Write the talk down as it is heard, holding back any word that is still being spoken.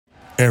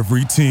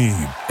Every team,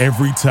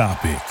 every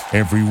topic,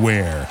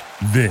 everywhere.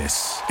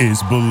 This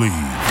is Believe.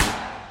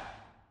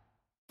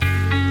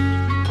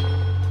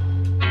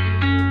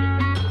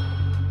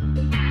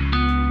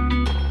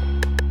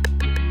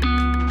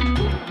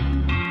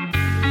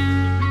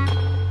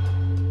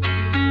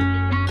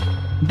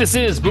 This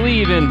is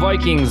Believe in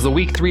Vikings, the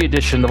Week 3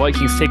 edition. The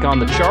Vikings take on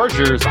the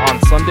Chargers on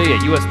Sunday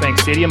at US Bank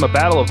Stadium, a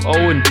battle of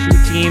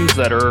 0-2 teams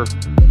that are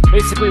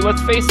basically,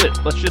 let's face it,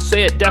 let's just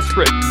say it,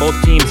 desperate. Both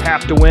teams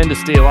have to win to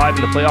stay alive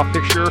in the playoff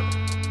picture,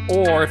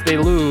 or if they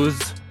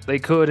lose, they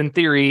could, in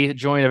theory,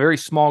 join a very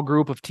small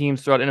group of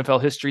teams throughout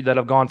NFL history that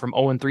have gone from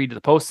 0-3 to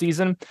the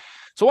postseason.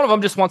 So one of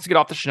them just wants to get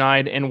off the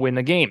schneid and win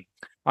the game.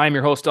 I'm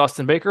your host,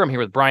 Dustin Baker. I'm here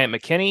with Bryant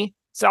McKinnie,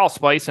 Sal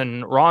Spice,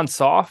 and Raun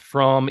Sawh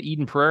from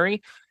Eden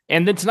Prairie.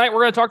 And then tonight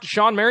we're going to talk to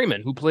Shawne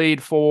Merriman, who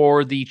played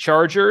for the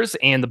Chargers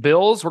and the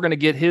Bills. We're going to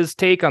get his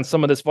take on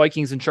some of this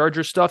Vikings and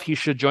Chargers stuff. He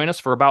should join us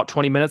for about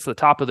 20 minutes at the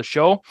top of the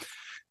show.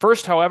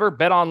 First, however,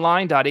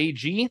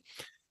 betonline.ag.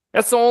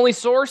 That's the only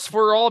source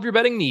for all of your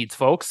betting needs,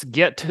 folks.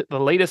 Get the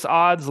latest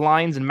odds,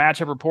 lines, and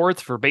matchup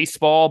reports for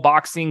baseball,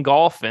 boxing,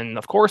 golf, and,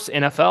 of course,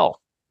 NFL.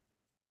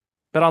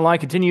 BetOnline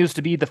continues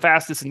to be the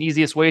fastest and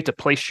easiest way to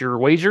place your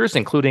wagers,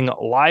 including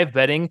live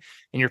betting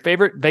and your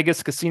favorite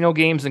Vegas casino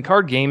games and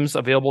card games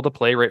available to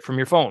play right from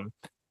your phone.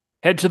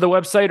 Head to the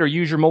website or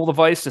use your mobile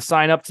device to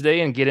sign up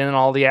today and get in on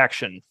all the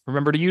action.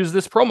 Remember to use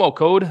this promo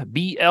code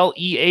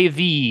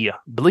BLEAV,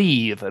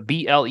 Believe,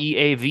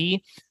 BLEAV,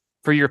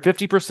 for your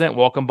 50%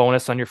 welcome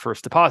bonus on your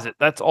first deposit.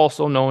 That's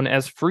also known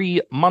as free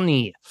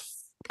money.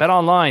 Bet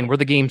online, where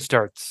the game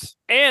starts.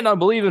 And on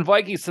Believe in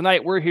Vikings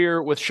tonight, we're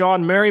here with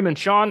Shawne Merriman.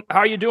 Shawne, how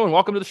are you doing?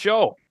 Welcome to the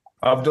show.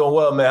 I'm doing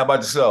well, man. How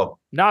about yourself?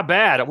 Not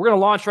bad. We're going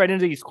to launch right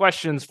into these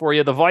questions for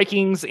you. The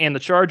Vikings and the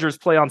Chargers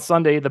play on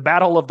Sunday, the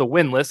battle of the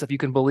winless, if you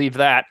can believe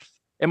that.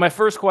 And my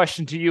first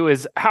question to you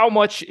is, how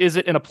much is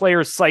it in a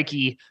player's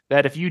psyche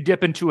that if you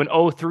dip into an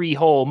 0-3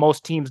 hole,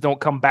 most teams don't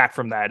come back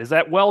from that? Is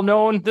that well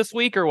known this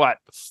week or what?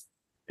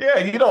 Yeah,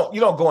 you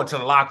don't go into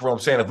the locker room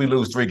saying if we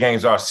lose 3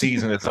 games, our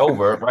season is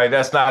over, right?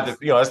 That's not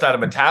that's not a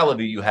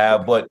mentality you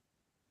have, but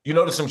you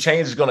know there's some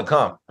change is going to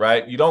come,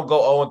 right? You don't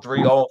go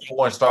 0-3,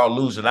 0-4 and start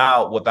losing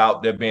out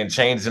without there being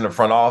changes in the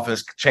front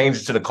office,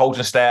 changes to the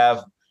coaching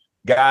staff,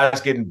 guys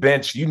getting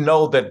benched. You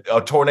know that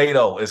a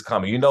tornado is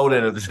coming. You know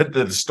that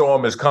the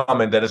storm is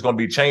coming, that there's going to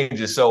be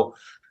changes. So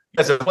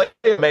as a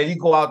player, man, you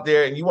go out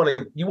there and you want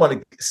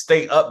to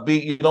stay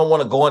upbeat. You don't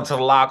want to go into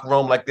the locker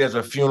room like there's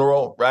a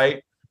funeral,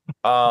 right?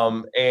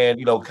 And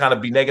kind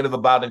of be negative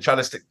about it and try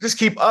to just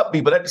keep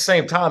upbeat. But at the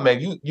same time,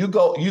 man,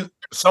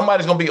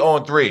 somebody's gonna be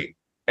on 3,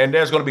 and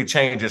there's gonna be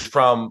changes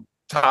from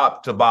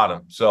top to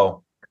bottom.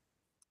 So,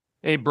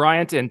 hey,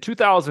 Bryant, in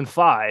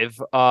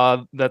 2005,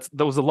 that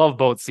was a Love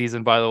Boat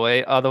season, by the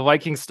way. The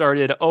Vikings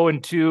started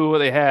 0-2.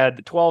 They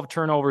had 12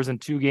 turnovers in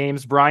 2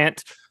 games.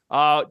 Bryant,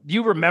 do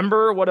you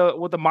remember what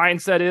the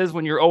mindset is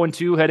when you're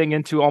 0-2 heading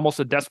into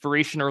almost a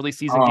desperation early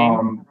season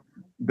game?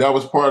 That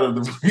was part of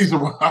the reason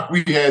why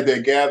we had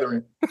that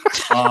gathering.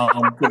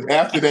 Because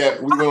after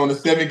that, we went on a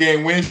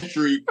 7-game win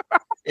streak,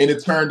 and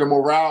it turned the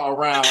morale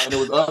around, and it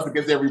was us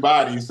against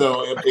everybody.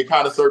 So it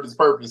kind of served its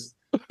purpose.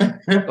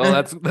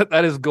 Well,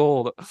 that is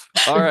gold.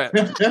 All right.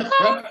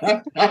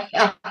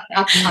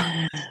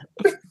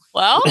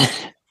 Well,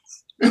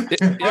 hard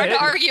to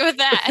argue with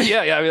that.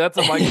 Yeah. I mean, that's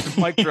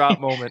a mic drop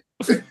moment.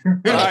 All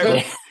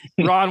right,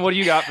 Ron, what do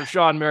you got for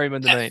Shawne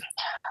Merriman tonight?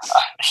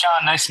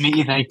 Shawne, nice to meet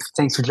you.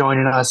 Thanks for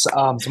joining us.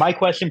 So my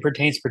question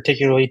pertains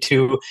particularly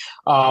to,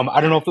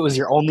 I don't know if it was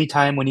your only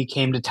time when you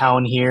came to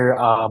town here,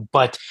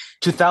 but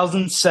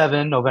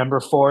 2007, November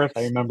 4th,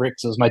 I remember it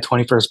because it was my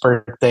 21st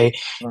birthday,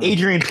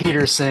 Adrian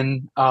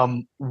Peterson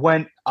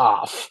went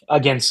off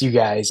against you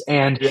guys.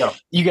 And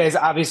you guys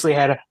obviously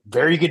had a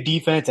very good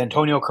defense.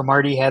 Antonio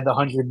Cromartie had the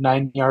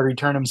 109-yard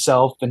return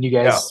himself, and you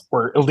guys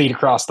were elite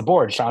across the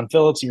board. Sean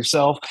Phillips,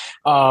 yourself.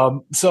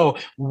 So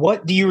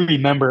what do you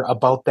remember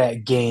about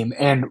that game,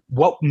 and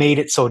what made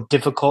it so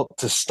difficult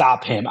to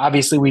stop him?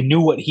 Obviously, we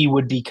knew what he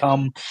would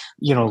become,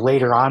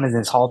 later on in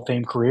his Hall of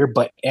Fame career,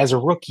 but as a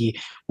rookie,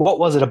 what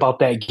was it about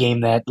that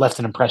game that left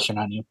an impression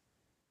on you?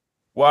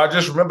 Well, I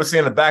just remember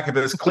seeing the back of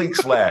his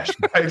cleats flash.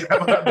 Right?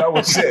 That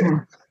was it.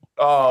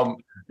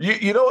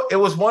 It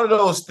was one of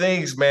those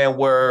things, man,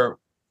 where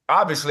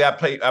obviously I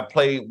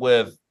played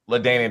with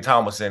LaDainian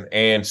Tomlinson,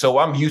 and so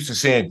I'm used to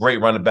seeing great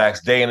running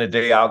backs day in and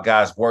day out,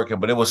 guys working.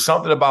 But it was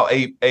something about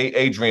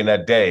Adrian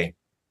that day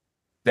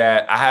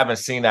that I haven't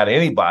seen out of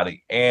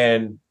anybody,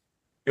 and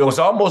it was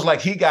almost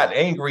like he got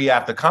angry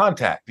after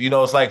contact.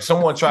 It's like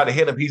someone tried to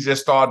hit him, he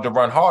just started to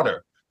run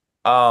harder.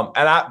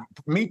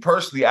 Me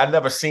personally, I'd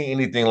never seen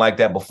anything like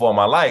that before in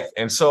my life.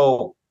 And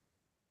so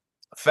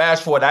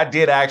fast forward, I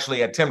did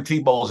actually at Tim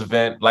Tebow's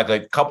event, like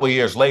a couple of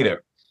years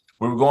later,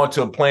 we were going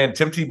to plan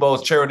Tim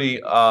Tebow's charity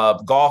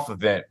golf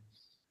event.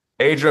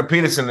 Adrian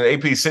Peterson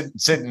and AP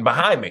sitting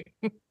behind me.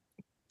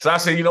 So I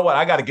said, you know what?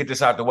 I got to get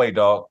this out the way,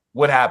 dog.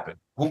 What happened?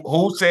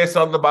 Who said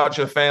something about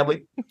your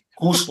family?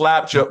 Who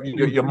slapped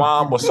your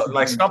mom? Or something?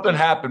 Like something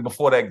happened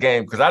before that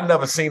game, because I've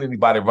never seen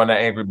anybody run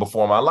that angry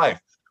before in my life.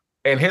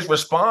 And his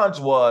response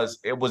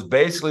it was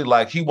basically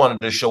like he wanted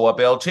to show up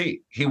LT.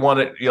 He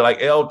wanted,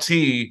 like LT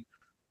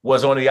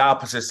was on the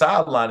opposite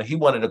sideline, and he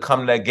wanted to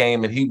come to that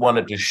game, and he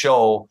wanted to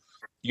show,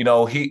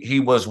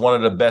 he was one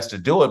of the best to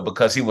do it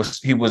because he was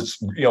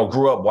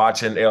grew up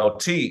watching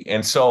LT.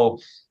 And so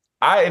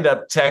I ended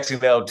up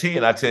texting LT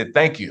and I said,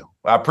 thank you.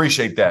 I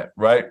appreciate that,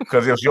 right?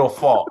 Because it was your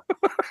fault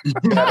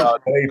that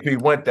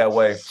AP went that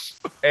way.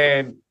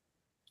 And,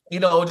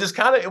 just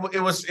kind of,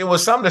 it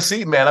was something to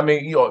see, man. I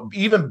mean,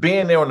 even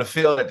being there on the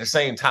field at the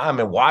same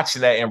time and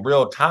watching that in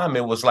real time,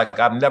 it was like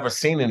I've never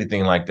seen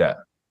anything like that.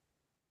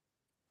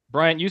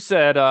 Bryant, you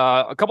said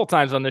a couple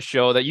times on this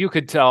show that you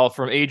could tell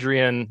from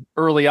Adrian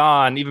early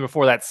on, even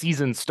before that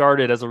season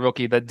started as a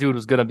rookie, that dude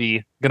was going to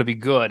be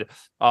good.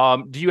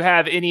 Do you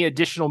have any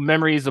additional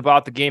memories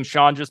about the game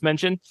Shawne just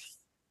mentioned?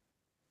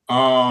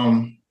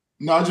 No,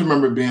 I just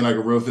remember it being like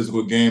a real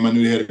physical game. I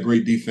knew they had a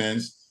great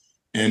defense,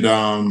 and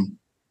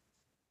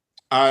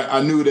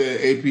I knew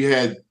that AP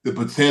had the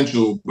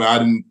potential, but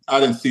I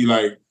didn't see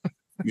like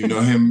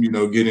him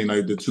getting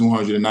like the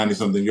 290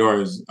 something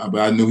yards. But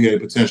I knew he had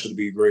potential to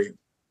be great.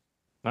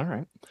 All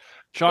right.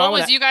 Shawne, what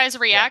was you guys'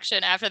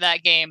 reaction after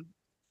that game?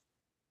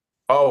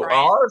 Oh, Brian?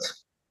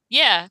 Ours?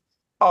 Yeah.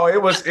 Oh,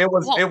 it was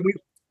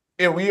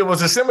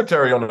a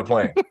cemetery on the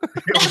plane. It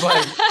was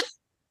like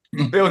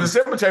it was a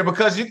cemetery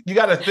because you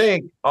got to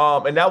think,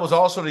 and that was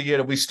also the year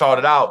that we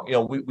started out.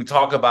 We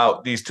talk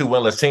about these two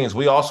winless teams.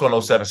 We also in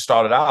 2007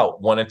 started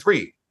out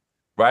 1-3,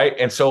 right?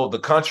 And so the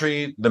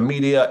country, the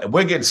media,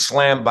 we're getting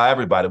slammed by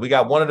everybody. We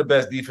got one of the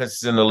best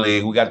defenses in the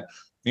league. We got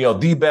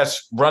the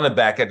best running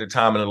back at the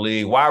time in the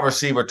league, wide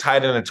receiver,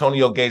 tight end,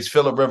 Antonio Gates,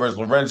 Phillip Rivers,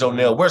 Lorenzo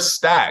Neal. We're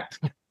stacked.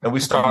 And we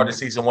started the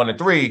season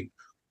 1-3.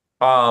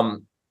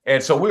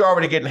 And so we're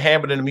already getting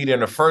hammered in the media in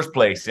the first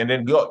place. And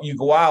then you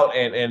go out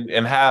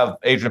and have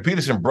Adrian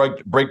Peterson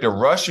break the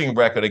rushing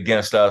record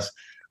against us.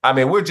 I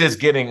mean, we're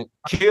just getting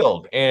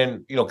killed.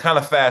 And, kind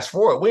of fast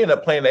forward, we end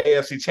up playing the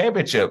AFC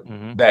Championship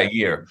that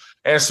year.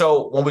 And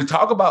so when we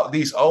talk about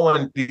these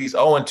 0-2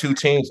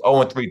 teams,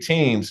 0-3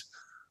 teams,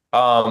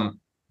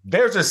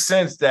 there's a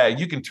sense that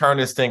you can turn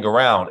this thing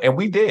around, and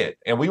we did.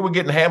 And we were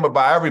getting hammered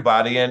by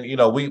everybody, and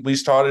we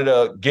started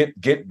to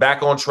get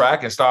back on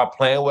track and start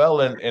playing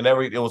well, and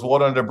it was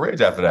water under the bridge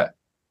after that.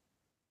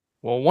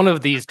 Well, one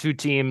of these two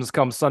teams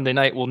come Sunday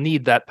night will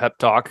need that pep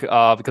talk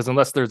because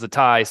unless there's a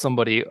tie,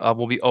 somebody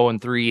will be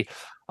 0-3.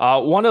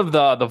 One of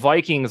the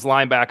Vikings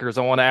linebackers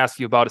I want to ask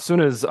you about, as soon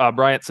as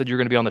Bryant said you're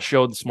going to be on the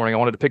show this morning, I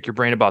wanted to pick your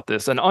brain about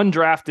this. An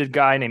undrafted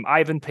guy named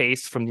Ivan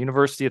Pace from the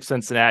University of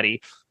Cincinnati.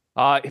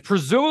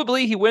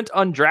 Presumably he went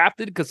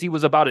undrafted because he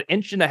was about 1.5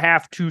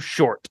 inches too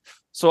short.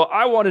 So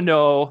I want to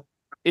know,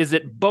 is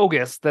it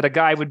bogus that a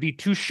guy would be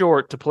too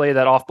short to play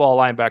that off-ball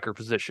linebacker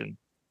position?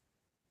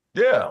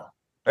 Yeah,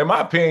 in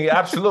my opinion,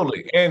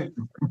 absolutely. And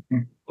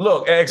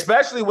look,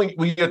 especially when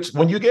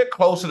you get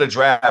close to the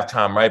draft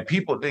time, right?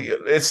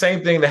 It's the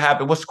same thing that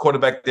happened. What's the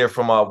quarterback there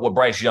from with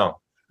Bryce Young?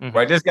 Mm-hmm.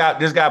 Right, this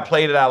guy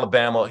played at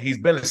Alabama. He's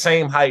been the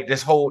same height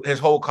his whole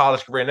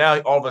college career.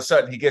 Now all of a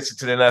sudden he gets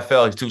into the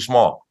NFL. He's too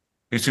small.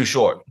 He's too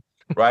short,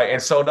 right? And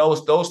so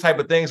those type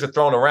of things are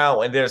thrown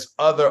around, and there's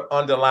other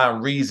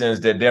underlying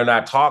reasons that they're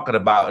not talking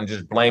about and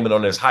just blame it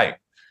on his height.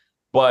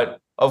 But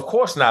of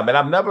course not, man.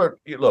 I've never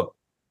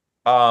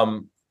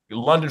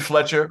London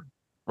Fletcher,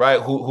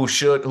 right? Who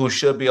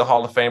should be a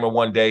Hall of Famer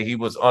one day. He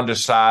was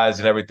undersized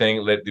and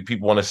everything. That the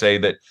people want to say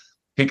that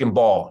he can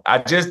ball. I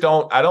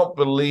don't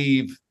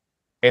believe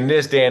in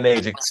this day and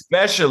age,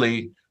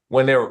 especially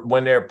when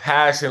they're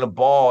passing the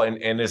ball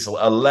and it's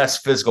a less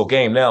physical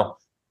game. Now,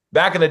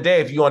 back in the day,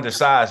 if you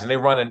undersized and they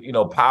running,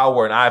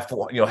 power and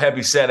I-4,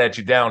 heavy set at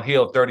you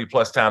downhill 30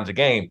 plus times a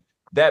game,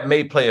 that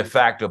may play a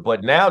factor.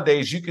 But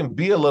nowadays you can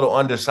be a little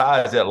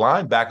undersized at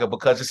linebacker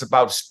because it's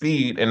about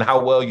speed and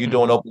how well you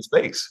do in open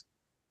space.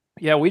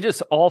 Yeah, we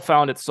just all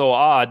found it so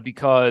odd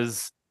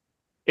because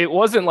it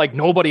wasn't like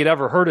nobody had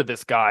ever heard of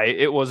this guy.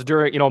 It was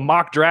during,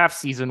 mock draft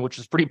season, which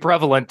is pretty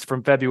prevalent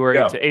from February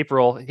to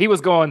April. He was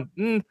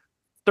going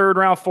third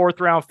round, fourth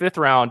round, fifth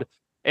round.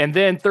 And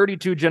then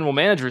 32 general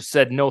managers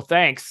said no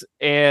thanks.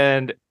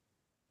 And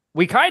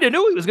we kind of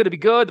knew he was going to be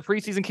good. The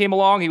preseason came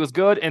along. He was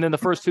good. And then the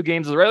first 2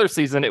 games of the regular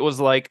season, it was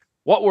like,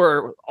 what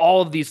were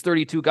all of these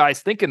 32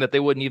 guys thinking that they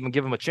wouldn't even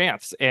give him a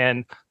chance?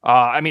 And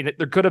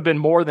there could have been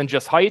more than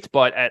just height,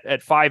 but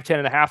at 5'10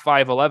 and a half,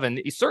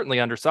 5'11, he's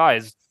certainly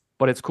undersized,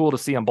 but it's cool to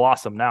see him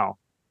blossom now.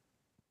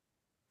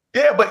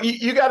 Yeah, but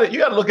you got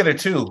to look at it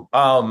too.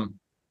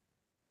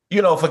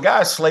 If a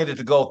guy's slated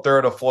to go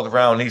third or fourth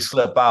round and he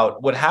slip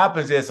out, what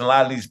happens is in a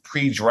lot of these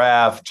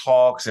pre-draft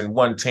talks and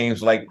one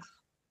teams, like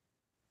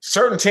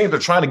certain teams are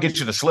trying to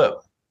get you to slip.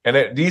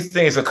 And these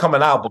things are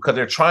coming out because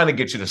they're trying to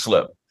get you to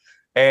slip.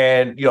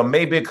 And,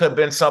 maybe it could have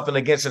been something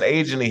against an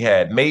agent he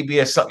had. Maybe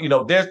it's something,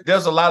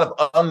 there's a lot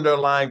of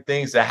underlying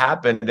things that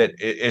happen that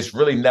it's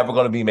really never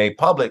going to be made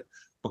public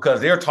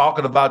because they're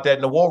talking about that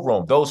in the war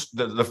room. Those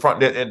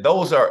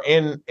are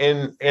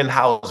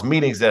in-house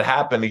meetings that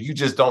happen, and you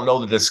just don't know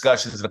the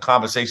discussions and the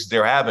conversations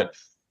they're having.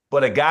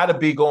 But a guy to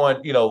be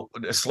going,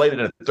 slated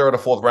a third or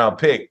fourth round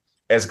pick,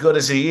 as good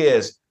as he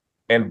is,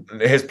 and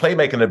his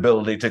playmaking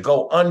ability to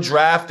go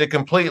undrafted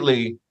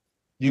completely,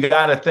 you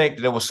got to think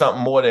that there was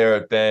something more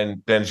there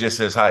than just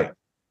his height.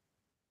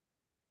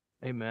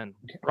 Amen.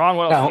 Raun,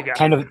 what else you got?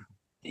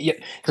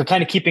 So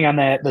kind of keeping on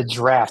the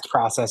draft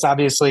process,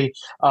 obviously,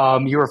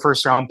 you were a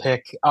first-round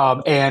pick,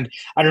 and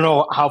I don't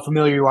know how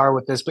familiar you are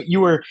with this, but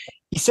you were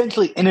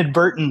essentially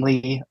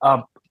inadvertently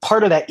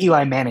part of that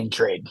Eli Manning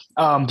trade,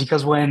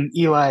 because when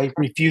Eli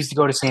refused to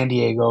go to San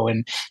Diego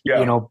and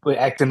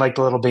acting like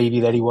the little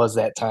baby that he was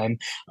that time,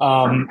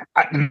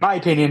 in my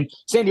opinion,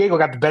 San Diego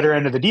got the better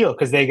end of the deal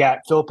because they got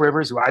Philip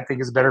Rivers, who I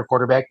think is a better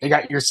quarterback. They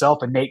got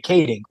yourself and Nate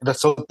Kading,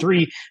 so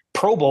 3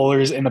 Pro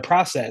Bowlers in the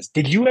process.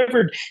 Did you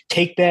ever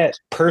take that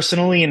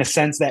personally, in a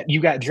sense that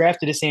you got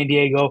drafted to San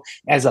Diego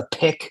as a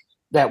pick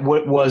that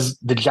was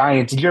the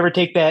Giants? Did you ever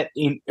take that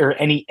or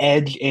any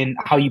edge in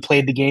how you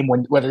played the game,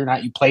 whether or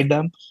not you played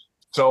them?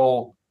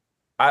 So,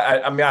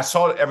 I mean, I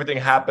saw everything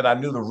happen. I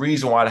knew the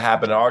reason why it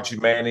happened. Archie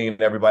Manning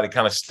and everybody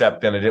kind of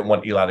stepped in and didn't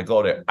want Eli to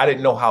go there. I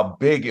didn't know how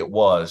big it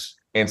was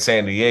in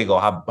San Diego,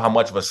 how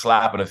much of a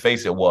slap in the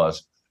face it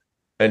was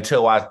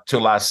until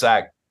I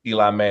sacked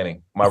Eli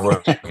Manning my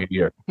rookie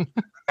year.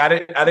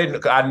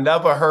 I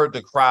never heard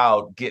the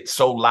crowd get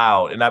so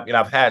loud, and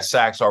I've had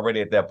sacks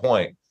already at that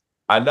point.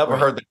 I never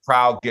heard the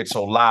crowd get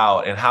so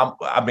loud, and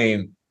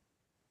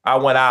I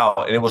went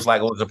out and it was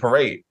a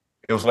parade.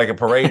 It was like a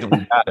parade that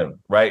we got him,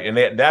 right?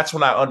 And that's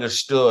when I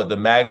understood the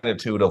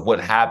magnitude of what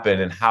happened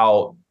and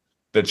how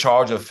the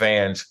Charger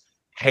fans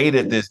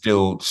hated this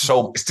dude.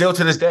 So still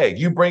to this day,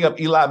 you bring up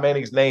Eli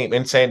Manning's name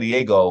in San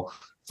Diego,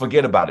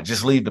 forget about it.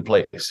 Just leave the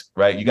place,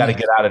 right? You got to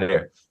get out of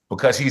there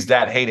because he's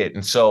that hated.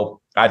 And so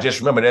I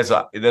just remember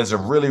there's a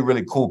really,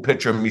 really cool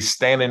picture of me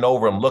standing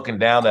over him, looking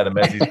down at him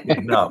as he's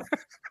getting up,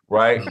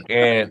 right?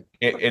 And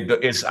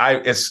it's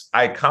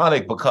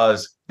iconic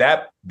because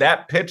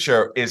that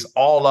picture is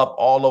all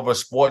over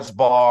sports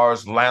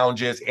bars,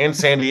 lounges in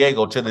San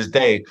Diego to this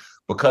day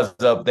because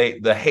of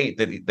the hate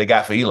that they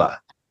got for Eli.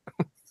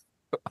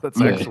 That's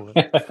excellent.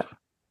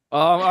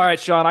 All right,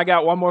 Shawne, I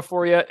got one more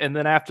for you, and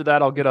then after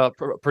that, I'll get a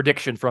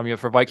prediction from you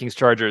for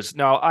Vikings-Chargers.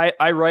 Now,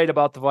 I write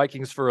about the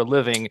Vikings for a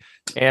living,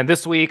 and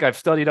this week I've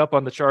studied up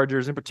on the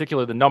Chargers, in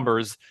particular the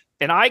numbers,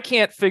 and I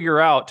can't figure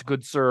out,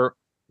 good sir,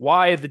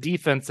 why the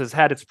defense has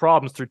had its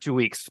problems through 2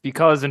 weeks.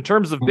 Because in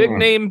terms of big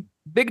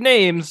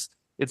names,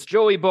 it's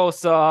Joey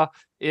Bosa,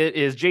 it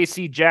is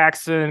J.C.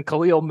 Jackson,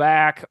 Khalil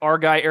Mack, our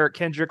guy Eric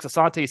Kendricks,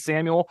 Asante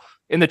Samuel.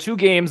 In the 2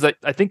 games that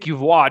I think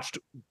you've watched,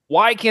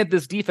 why can't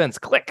this defense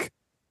click?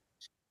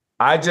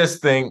 I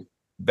just think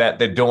that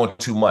they're doing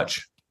too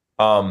much.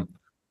 I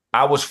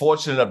was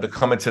fortunate enough to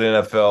come into the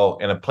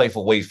NFL and play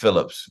for Wade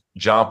Phillips,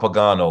 John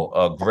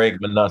Pagano, Greg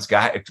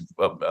Manunsky,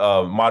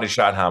 Marty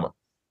Schottenheimer.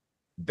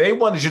 They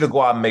wanted you to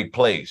go out and make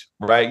plays,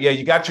 right? Yeah,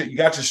 you got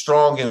your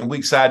strong and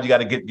weak side. You got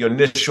to get your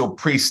initial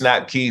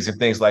pre-snap keys and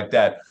things like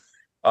that.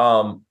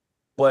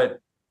 But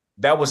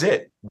that was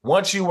it.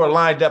 Once you were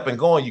lined up and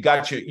going, you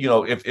got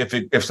your,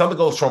 if something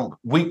goes from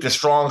weak to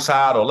strong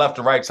side or left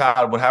to right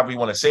side, whatever you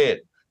want to say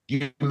it,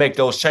 you make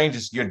those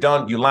changes. You're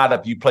done. You line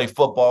up. You play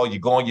football. You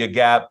go in your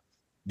gap.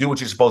 Do what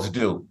you're supposed to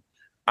do.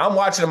 I'm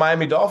watching the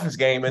Miami Dolphins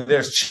game, and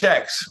there's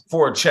checks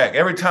for a check.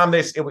 Every time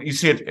you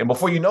see it, and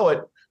before you know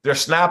it, they're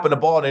snapping the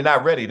ball and they're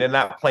not ready. They're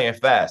not playing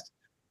fast.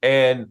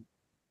 And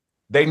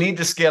they need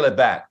to scale it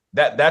back.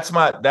 That's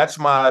my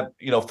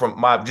from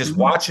my just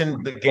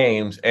watching the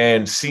games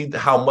and see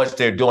how much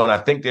they're doing. I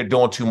think they're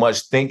doing too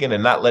much thinking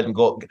and not letting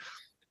go.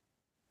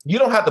 You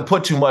don't have to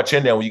put too much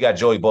in there when you got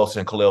Joey Bosa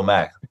and Khalil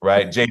Mack,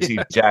 right? J.C.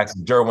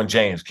 Jackson, Derwin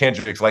James,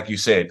 Kendricks, like you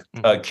said.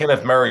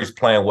 Kenneth Murray is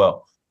playing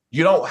well.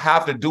 You don't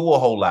have to do a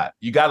whole lot.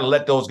 You got to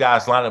let those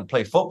guys line up and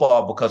play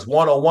football because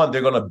one-on-one,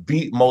 they're going to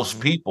beat most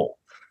people,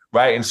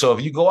 right? And so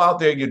if you go out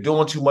there, you're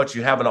doing too much,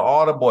 you're having an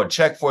audible,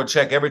 check for a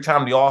check every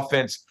time the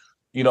offense,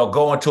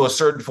 go into a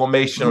certain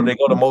formation or they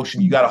go to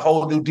motion, you got a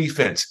whole new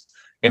defense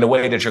in the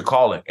way that you're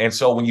calling. And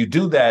so when you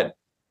do that,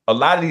 a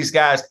lot of these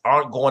guys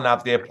aren't going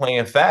out there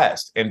playing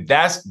fast. And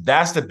that's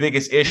the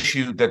biggest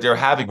issue that they're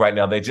having right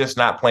now. They're just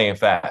not playing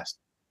fast.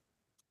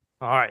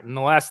 All right. And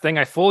the last thing,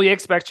 I fully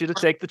expect you to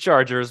take the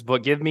Chargers,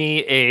 but give me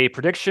a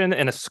prediction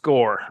and a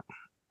score.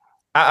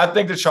 I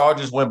think the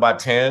Chargers win by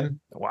 10.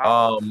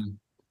 Wow.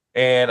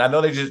 And I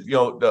know they just,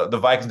 the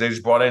Vikings, they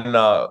just brought in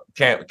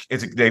Cam.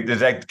 Is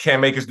that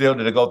Cam Akers deal?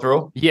 Did it go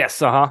through? Yes.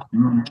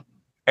 Mm-hmm.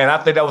 And I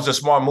think that was a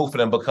smart move for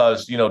them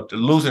because,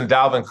 losing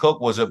Dalvin Cook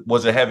was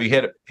a heavy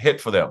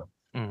hit for them.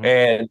 Mm-hmm.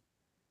 And,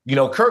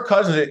 Kirk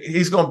Cousins,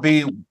 he's going to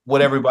be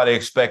what everybody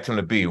expects him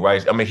to be,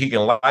 right? I mean, he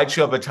can light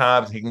you up at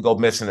times. He can go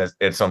missing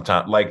at some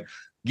time. Like,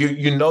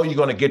 you're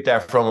going to get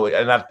that from him.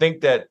 And I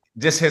think that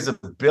just his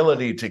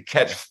ability to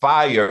catch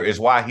fire is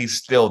why he's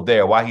still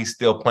there, why he's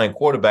still playing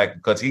quarterback,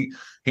 because he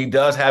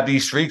does have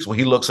these streaks where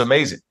he looks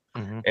amazing.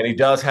 Mm-hmm. And he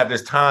does have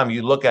this time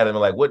you look at him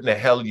and like, what in the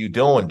hell are you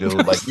doing, dude?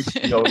 Like,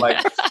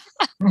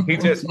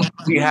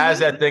 he has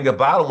that thing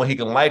about him when he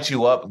can light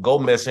you up, go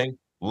missing,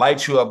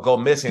 light you up, go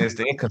missing. It's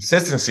the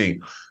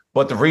inconsistency.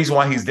 But the reason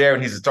why he's there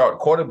and he's a start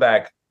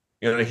quarterback,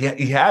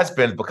 he has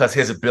been because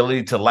his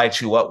ability to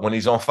light you up when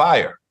he's on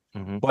fire.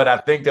 Mm-hmm. But I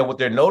think that what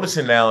they're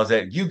noticing now is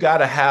that you got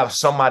to have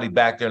somebody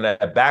back there in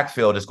that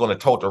backfield that's going to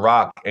tote the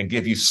rock and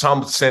give you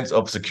some sense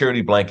of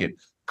security blanket.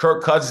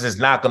 Kirk Cousins is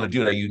not going to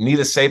do that. You need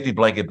a safety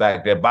blanket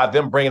back there. By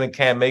them bringing in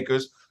Cam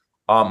Akers,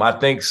 I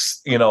think,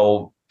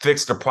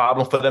 fixed the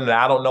problem for them.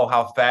 Now, I don't know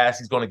how fast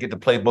he's going to get the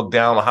playbook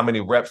down or how many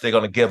reps they're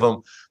going to give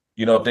him.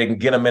 If they can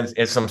get him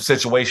in some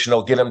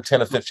situational, get him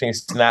 10 or 15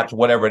 snaps,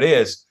 whatever it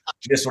is,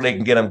 just so they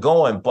can get him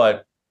going.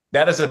 But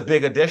that is a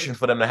big addition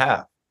for them to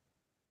have.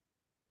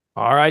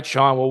 All right,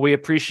 Shawne. Well, we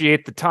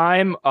appreciate the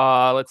time.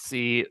 Let's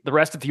see. The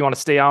rest, if you want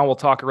to stay on, we'll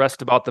talk the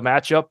rest about the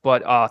matchup.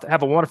 But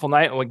have a wonderful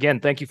night. And again,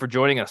 thank you for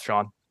joining us,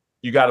 Shawne.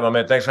 You got it, my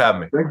man. Thanks for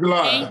having me. Thanks a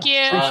lot. Thank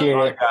you. Appreciate All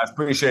right, it. guys.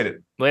 Appreciate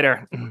it.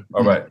 Later.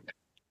 All right.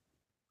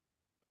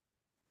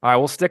 All right,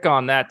 we'll stick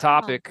on that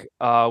topic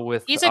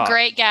with. He's a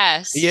great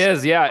guest. He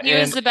is, yeah. He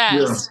was the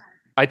best.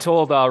 I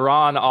told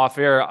Raun off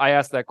air, I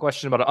asked that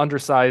question about an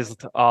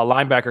undersized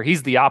linebacker.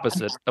 He's the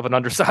opposite of an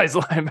undersized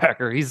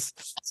linebacker. He's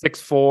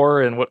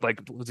 6'4", and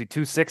was he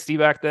 260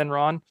 back then,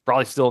 Raun?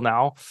 Probably still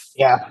now.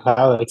 Yeah,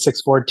 like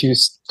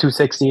 6'4",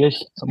 260-ish,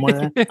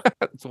 somewhere there.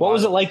 What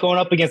was it like going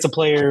up against a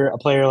player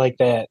like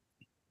that,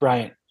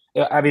 Bryant?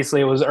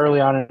 Obviously, it was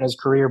early on in his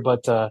career,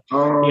 but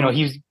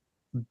he's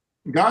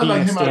guys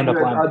like him.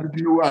 I just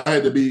knew I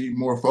had to be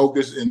more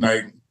focused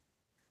and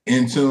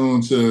in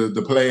tune to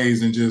the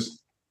plays and just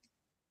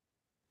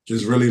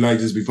really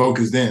just be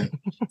focused in.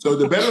 So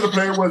the better the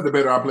player was, the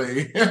better I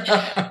played.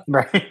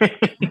 right.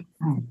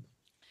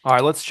 All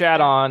right, let's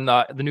chat on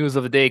the news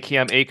of the day.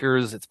 Cam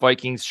Akers, it's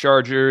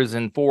Vikings-Chargers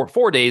in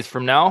four days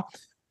from now.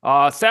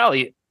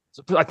 Sally,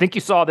 I think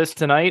you saw this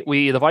tonight.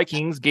 The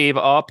Vikings gave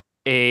up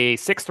a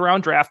 6th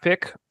round draft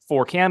pick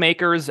for Cam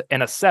Akers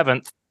and a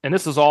 7th, and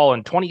this is all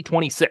in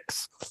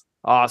 2026.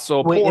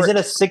 Wait, is it a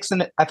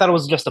 6th? I thought it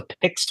was just a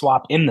pick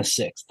swap in the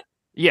 6th.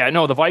 Yeah,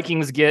 no, the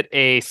Vikings get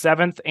a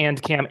 7th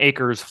and Cam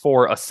Akers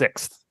for a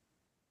 6th.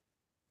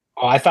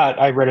 Oh, I thought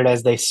I read it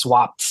as they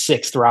swapped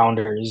 6th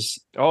rounders.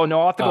 Oh no,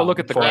 I'll have to go look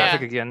at the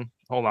graphic again.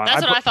 Hold on.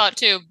 That's what I thought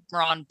too,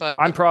 Ron. But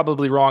I'm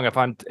probably wrong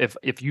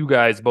if you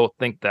guys both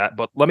think that.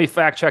 But let me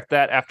fact check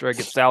that after I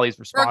get Sally's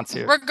response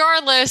here.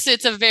 Regardless,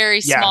 it's a very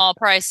small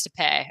price to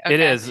pay. Okay. It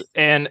is,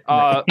 and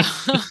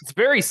it's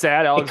very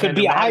sad. It could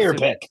be a higher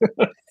pick.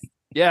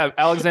 Yeah,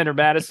 Alexander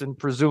Madison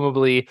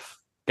presumably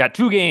got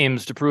 2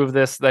 games to prove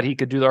that he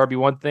could do the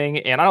RB1 thing,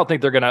 and I don't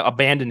think they're going to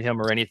abandon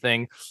him or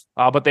anything,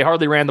 but they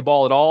hardly ran the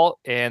ball at all,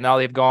 and now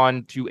they've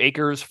gone to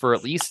Akers for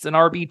at least an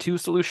RB2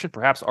 solution,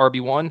 perhaps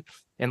RB1,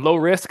 and low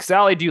risk.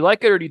 Sally, do you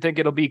like it, or do you think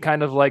it'll be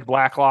kind of like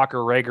Blacklock or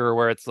Rager,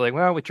 where it's like,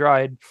 well, we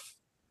tried?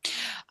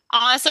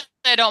 Honestly,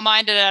 I don't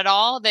mind it at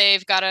all.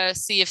 They've got to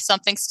see if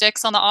something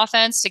sticks on the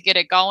offense to get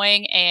it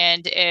going,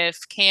 and if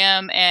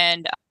Cam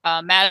and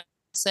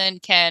Madison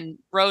can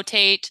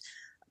rotate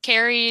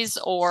carries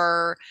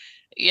or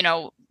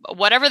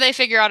whatever they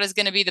figure out is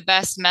going to be the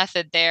best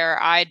method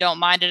there, I don't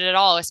mind it at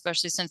all,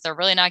 especially since they're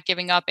really not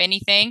giving up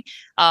anything.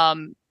 A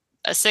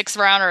 6th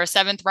round or a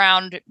 7th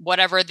round,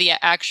 whatever the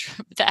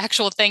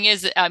actual thing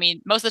is. I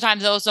mean, most of the time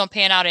those don't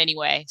pan out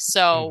anyway.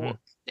 So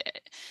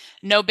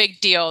no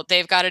big deal.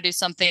 They've got to do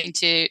something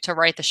to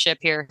right the ship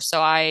here. So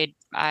I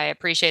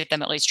appreciate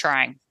them at least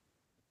trying.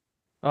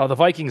 The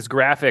Vikings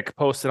graphic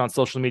posted on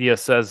social media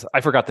says,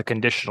 I forgot the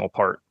conditional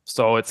part.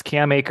 So it's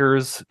Cam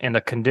Akers and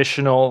a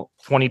conditional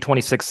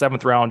 2026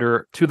 7th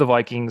rounder to the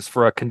Vikings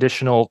for a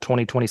conditional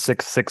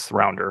 2026 6th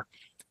rounder.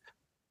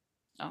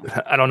 Oh.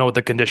 I don't know what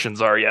the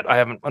conditions are yet.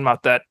 I'm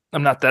not that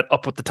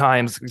up with the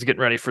times getting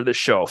ready for this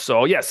show.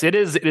 So yes, it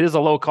is a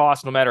low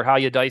cost no matter how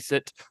you dice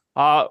it.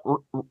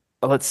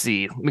 Let's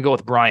see. Let me go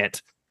with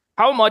Bryant.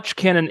 How much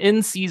can an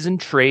in-season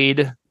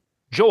trade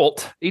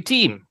jolt a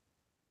team?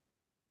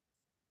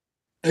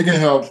 It can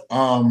help,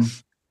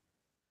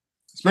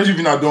 especially if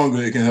you're not doing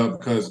good. It can help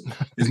because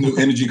there's new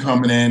energy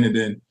coming in, and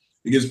then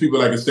it gives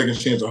people a second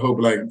chance of hope.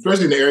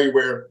 Especially in the area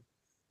where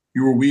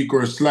you were weak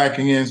or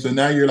slacking in, so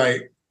now you're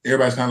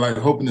everybody's kind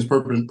of hoping this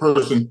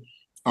person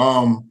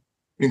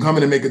can come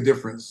in and make a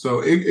difference. So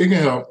it can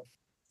help.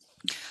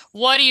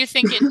 What do you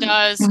think it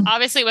does?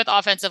 Obviously, with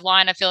offensive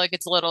line, I feel like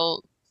it's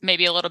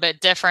maybe a little bit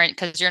different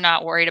because you're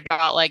not worried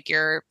about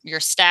your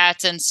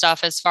stats and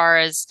stuff as far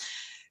as.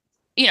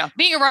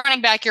 Being a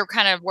running back, you're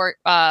kind of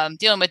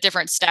dealing with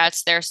different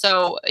stats there.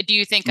 So do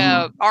you think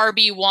a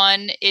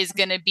RB1 is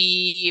going to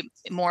be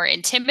more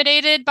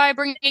intimidated by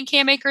bringing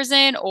Cam Akers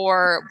in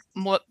or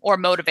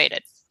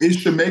motivated? It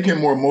should make him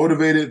more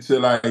motivated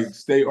to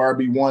stay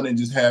RB1 and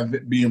just have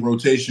it be in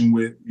rotation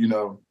with,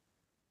 the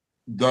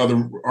other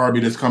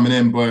RB that's coming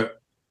in.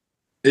 But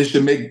it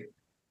should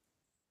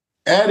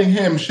adding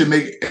him should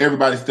make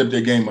everybody step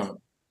their game up.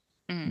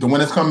 The one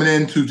that's coming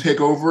in to take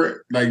over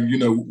it,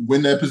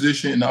 win that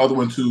position, and the other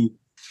one to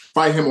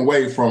fight him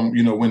away from,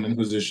 winning the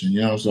position,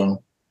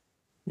 so.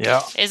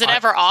 Yeah. Is it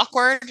ever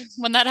awkward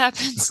when that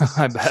happens?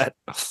 I bet.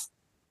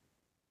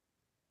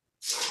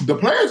 The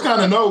players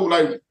kind of know,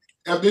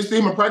 if they see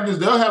him in practice,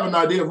 they'll have an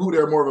idea of who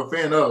they're more of a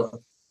fan of,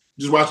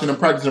 just watching them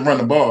practice and run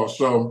the ball.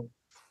 So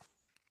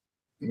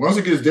once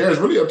it gets there, it's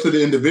really up to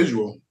the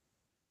individual.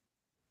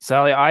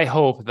 Sally, I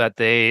hope that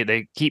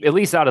they keep, at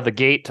least out of the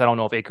gate. I don't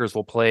know if Akers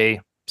will play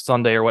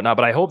Sunday or whatnot,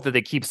 but I hope that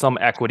they keep some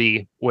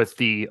equity with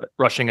the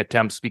rushing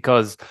attempts,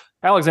 because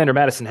Alexander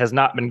Mattison has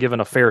not been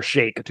given a fair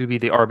shake to be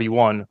the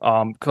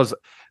RB1, because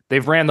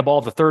they've ran the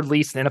ball the third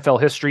least in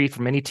NFL history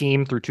from any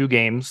team through 2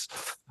 games.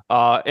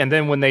 And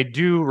then when they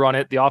do run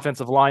it, the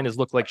offensive line has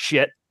looked like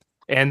shit.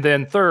 And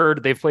then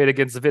third, they've played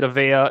against Vita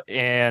Vea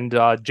and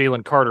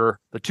Jalen Carter,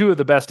 the 2 of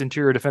the best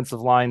interior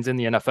defensive lines in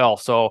the NFL.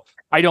 So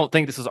I don't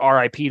think this is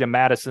RIP to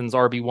Madison's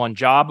RB1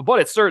 job,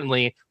 but it's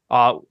certainly,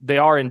 they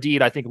are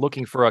indeed, I think,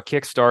 looking for a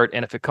kickstart.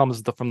 And if it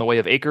comes from the way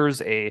of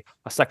Akers, a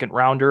second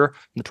rounder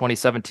in the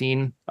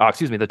 2017,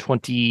 the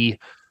 2020,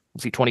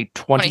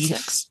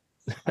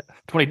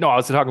 20, no, I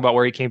was talking about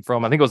where he came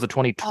from. I think it was the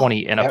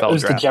 2020 NFL draft. It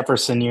was the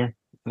Jefferson year.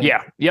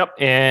 Yeah. Yep.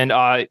 And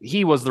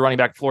he was the running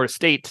back at Florida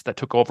State that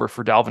took over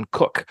for Dalvin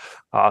Cook.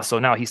 So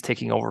now he's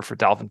taking over for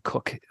Dalvin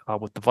Cook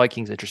with the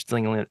Vikings,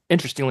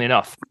 interestingly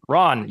enough.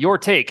 Ron, your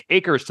take,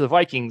 Akers to the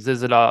Vikings,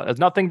 is it a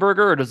nothing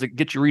burger, or does it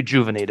get you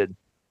rejuvenated?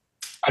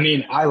 I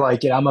mean, I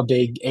like it. I'm a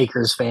big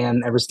Akers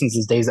fan ever since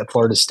his days at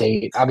Florida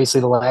State.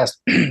 Obviously, the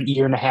last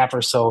year and a half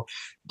or so,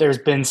 there's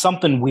been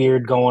something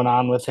weird going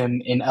on with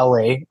him in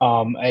LA.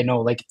 I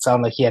know, like, it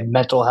sounded like he had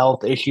mental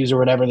health issues or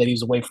whatever, that he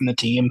was away from the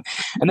team.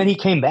 And then he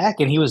came back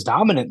and he was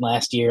dominant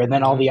last year. And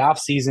then all the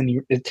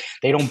offseason,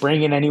 they don't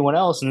bring in anyone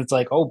else. And it's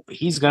like, oh,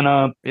 he's going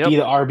to be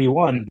the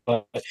RB1.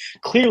 But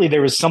clearly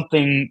there was some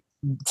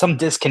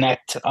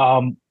disconnect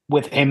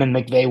with him and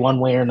McVay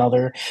one way or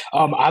another.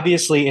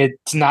 Obviously,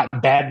 it's not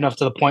bad enough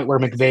to the point where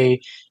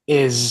McVay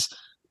is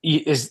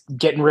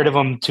getting rid of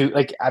him to,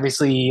 like,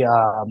 obviously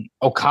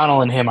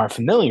O'Connell and him are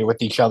familiar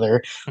with each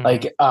other,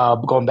 like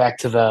going back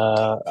to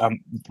the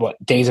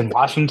days in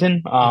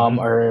Washington,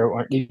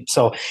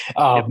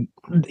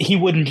 he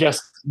wouldn't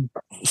just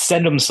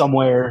send him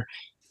somewhere,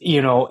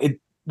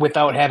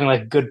 without having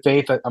like good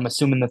faith. I'm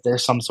assuming that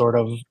there's some sort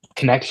of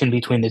connection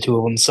between the two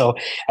of them. So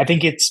I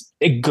think it's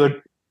a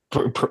good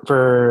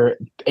for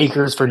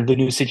Akers for the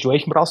new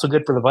situation, but also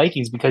good for the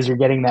Vikings because you're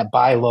getting that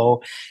buy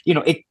low.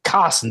 It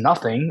costs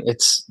nothing.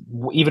 It's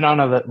even on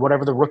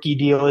whatever the rookie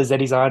deal is that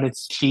he's on,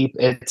 it's cheap.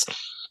 It's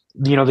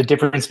the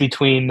difference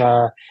between who's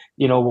a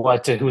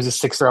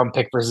 6th round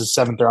pick versus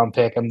 7th round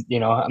pick, and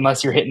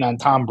unless you're hitting on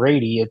Tom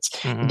Brady, it's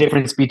the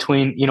difference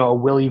between a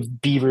Willie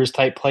Beavers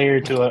type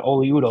player to an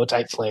Oli Udoh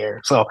type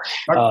player. So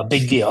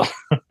big deal.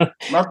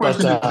 My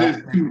question is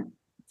this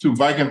to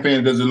Viking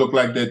fans: does it look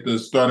like that the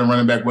starting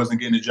running back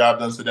wasn't getting the job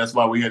done, so that's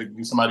why we had to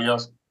do somebody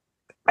else?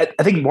 I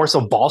think more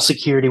so ball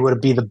security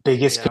would be the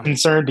biggest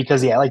concern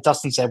because, like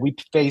Dustin said, we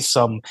faced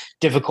some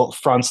difficult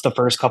fronts the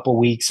first couple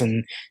weeks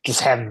and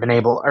just haven't been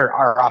able, or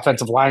our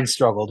offensive line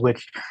struggled,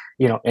 which,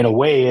 in a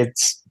way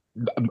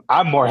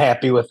I'm more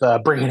happy with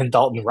bringing in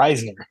Dalton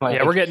Reisner.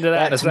 Like, we're getting to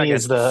that in a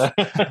second.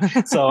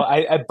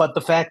 But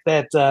the fact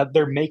that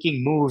they're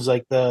making moves,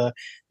 like they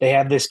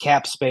have this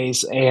cap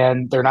space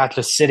and they're not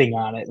just sitting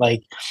on it.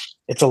 Like,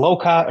 it's a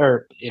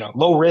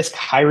low risk,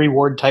 high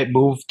reward type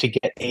move to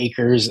get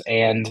Akers,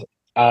 and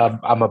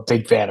I'm a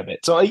big fan of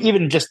it. So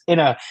even just in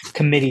a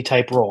committee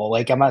type role,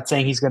 like, I'm not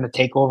saying he's going to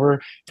take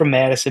over from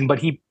Madison, but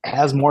he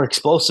has more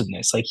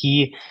explosiveness. Like,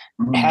 he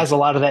has a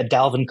lot of that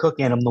Dalvin Cook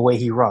in him, the way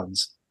he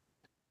runs.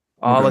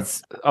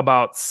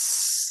 About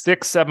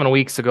 6-7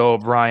 weeks ago,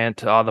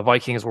 Bryant, the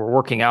Vikings were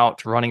working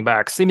out running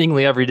back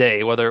seemingly every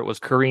day, whether it was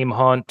Kareem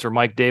Hunt or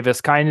Mike Davis,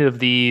 kind of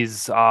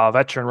these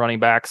veteran running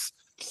backs.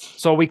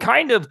 So we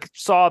kind of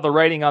saw the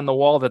writing on the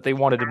wall that they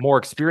wanted more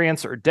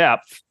experience or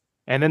depth.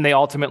 And then they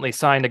ultimately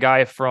signed a guy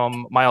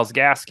named Myles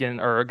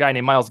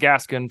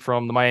Gaskin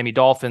from the Miami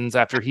Dolphins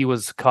after he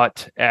was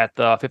cut at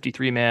the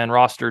 53-man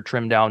roster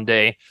trim down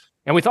day.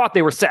 And we thought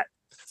they were set.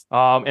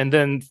 And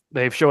then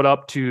they've showed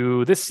up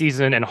to this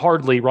season and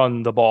hardly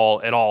run the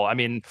ball at all. I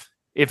mean,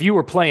 if you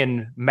were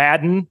playing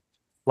Madden,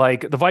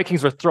 like, the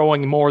Vikings are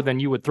throwing more than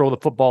you would throw the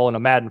football in a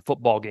Madden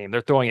football game.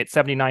 They're throwing it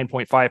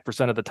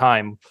 79.5% of the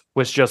time,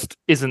 which just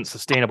isn't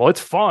sustainable.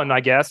 It's fun,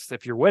 I guess,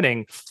 if you're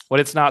winning, but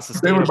it's not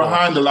sustainable. They were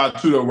behind a lot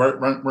too, though,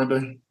 weren't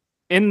they?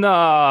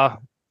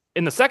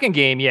 In the second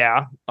game,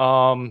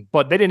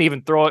 but they didn't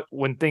even throw it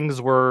when things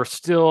were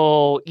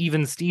still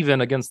even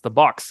Steven against the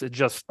Bucks. It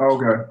just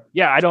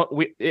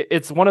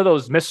it's one of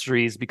those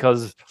mysteries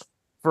because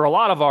for a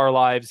lot of our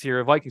lives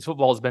here, Vikings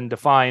football has been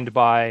defined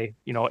by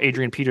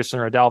Adrian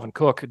Peterson or Dalvin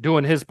Cook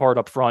doing his part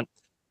up front,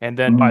 and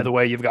then by the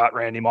way, you've got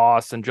Randy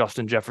Moss and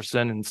Justin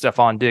Jefferson and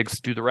Stephon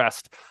Diggs do the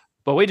rest.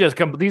 But we just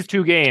these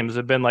 2 games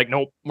have been like,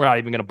 nope, we're not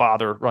even going to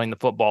bother running the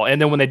football.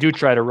 And then when they do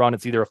try to run,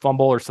 it's either a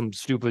fumble or some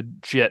stupid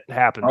shit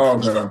happens. Oh,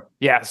 okay.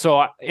 Yeah.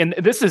 So, and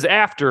this is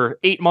after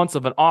 8 months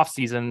of an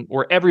offseason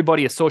where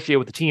everybody associated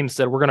with the team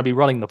said we're going to be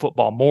running the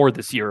football more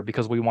this year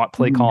because we want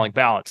play calling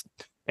balance.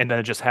 And then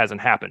it just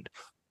hasn't happened.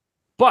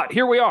 But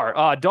here we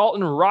are.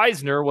 Dalton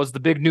Reisner was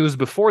the big news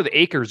before the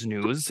Akers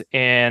news.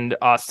 And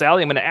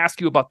Sally, I'm going to ask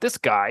you about this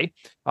guy.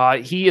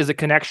 He is a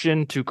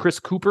connection to Chris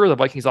Cooper, the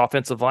Vikings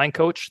offensive line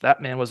coach.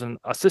 That man was an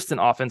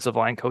assistant offensive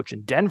line coach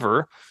in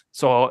Denver.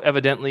 So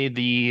evidently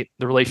the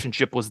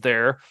relationship was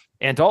there.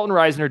 And Dalton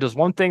Reisner does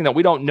one thing that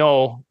we don't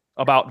know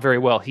about very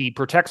well. He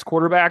protects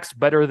quarterbacks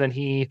better than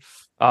he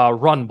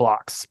run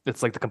blocks.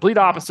 It's like the complete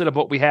opposite of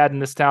what we had in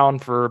this town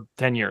for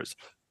 10 years.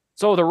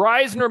 So the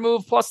Risner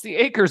move plus the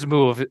Akers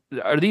move,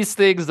 are these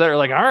things that are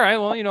like, all right,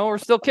 well, we're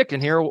still kicking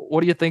here.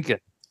 What are you thinking?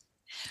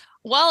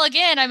 Well,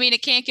 again, I mean,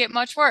 it can't get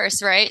much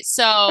worse, right?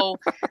 So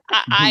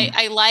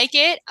I like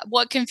it.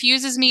 What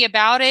confuses me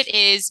about it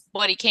is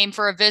he came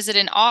for a visit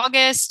in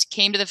August,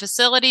 came to the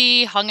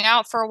facility, hung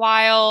out for a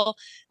while.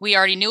 We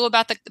already knew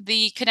about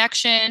the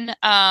connection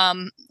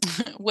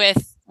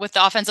with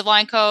the offensive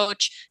line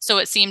coach. So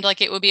it seemed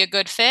like it would be a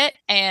good fit.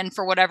 And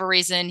for whatever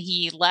reason,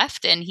 he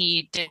left and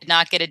he did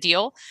not get a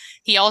deal.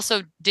 He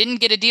also didn't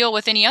get a deal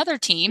with any other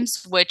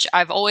teams, which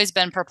I've always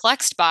been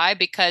perplexed by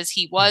because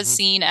he was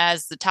seen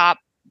as the top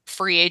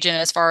free agent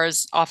as far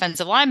as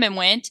offensive linemen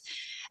went.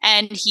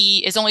 And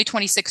he is only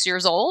 26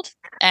 years old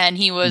and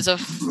he was a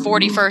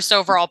 41st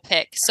overall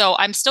pick. So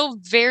I'm still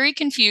very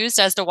confused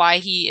as to why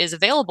he is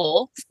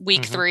available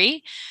week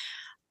 3.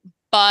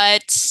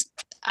 But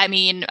I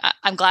mean,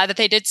 I'm glad that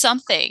they did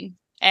something.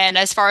 And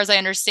as far as I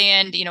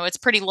understand, it's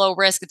pretty low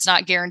risk. It's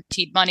not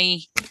guaranteed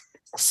money.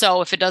 So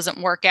if it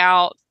doesn't work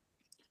out,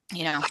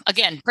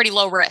 again, pretty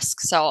low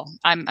risk. So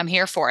I'm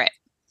here for it.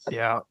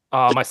 Yeah,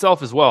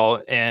 myself as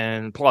well.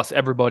 And plus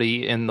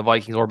everybody in the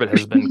Vikings orbit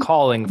has been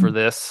calling for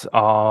this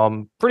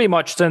pretty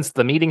much since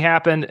the meeting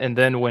happened. And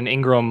then when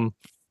Ingram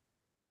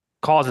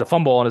caused a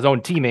fumble on his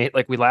own teammate,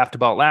 like we laughed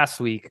about last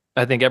week,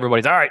 I think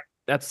everybody's all right.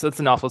 That's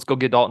enough. Let's go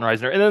get Dalton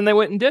Risner. And then they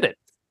went and did it.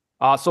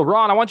 So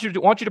Raun, I want you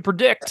to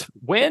predict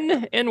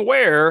when and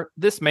where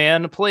this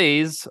man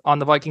plays on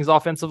the Vikings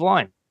offensive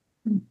line.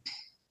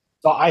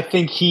 So I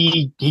think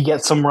he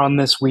gets some run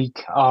this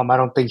week. I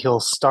don't think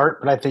he'll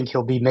start, but I think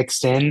he'll be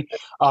mixed in.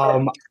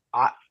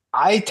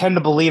 I tend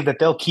to believe that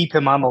they'll keep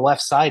him on the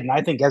left side, and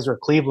I think Ezra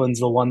Cleveland's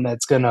the one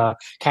that's going to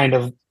kind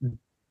of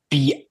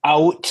be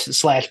out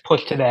 /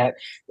 push to that.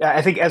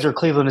 I think Ezra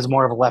Cleveland is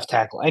more of a left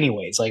tackle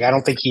anyways. Like, I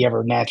don't think he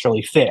ever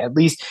naturally fit, at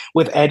least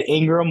with Ed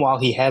Ingram. While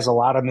he has a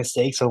lot of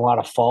mistakes and a lot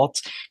of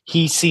faults,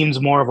 he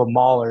seems more of a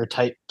mauler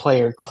type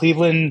player.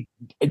 Cleveland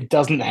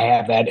doesn't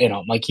have that in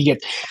him. Like,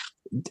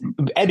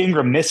 Ed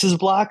Ingram misses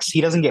blocks. He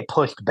doesn't get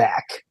pushed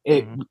back.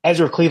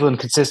 Ezra Cleveland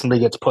consistently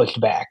gets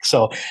pushed back.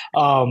 So,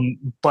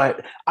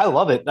 but I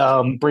love it.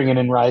 Bringing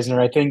in Risner,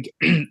 I think,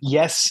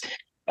 yes,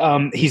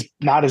 he's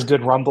not as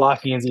good run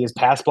blocking as he is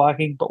pass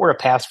blocking, but we're a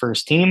pass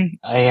first team.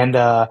 And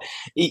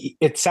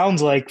it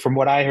sounds like, from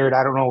what I heard,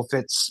 I don't know if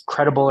it's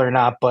credible or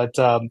not, but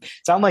it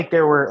sounded like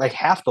there were like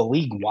half the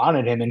league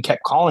wanted him and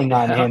kept calling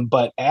on him.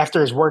 But after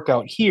his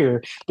workout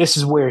here, this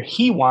is where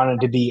he wanted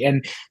to be.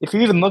 And if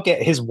you even look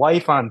at his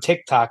wife on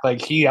TikTok,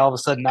 like, she all of a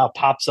sudden now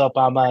pops up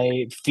on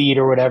my feed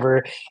or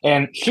whatever,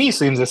 and she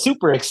seems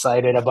super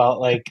excited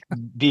about like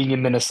being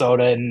in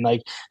Minnesota, and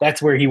like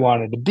that's where he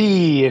wanted to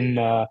be.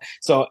 And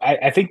so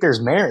I think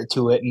there's merit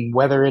to it, and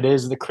whether it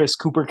is the Chris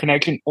Cooper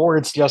connection or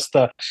it's just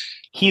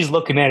he's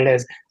looking at it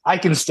as, I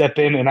can step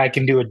in and I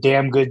can do a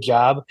damn good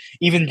job,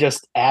 even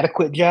just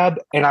adequate job,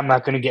 and I'm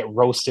not going to get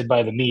roasted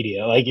by the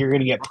media. Like, you're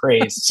going to get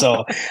praised.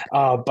 So,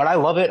 but I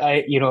love it.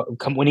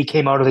 When he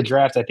came out of the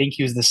draft, I think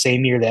he was the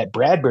same year that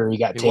Bradbury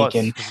got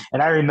taken.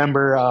 And I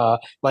remember,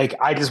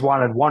 I just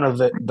wanted one of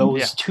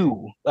those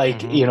two.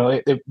 Like,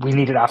 we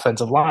needed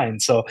offensive line.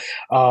 So,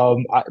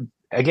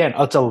 again,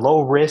 it's a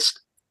low risk,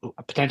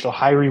 potential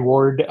high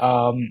reward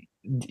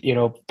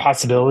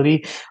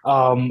possibility.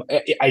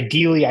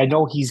 Ideally, I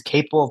know he's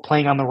capable of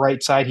playing on the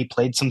right side. He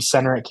played some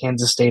center at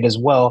Kansas State as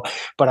well,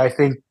 but I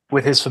think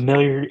with his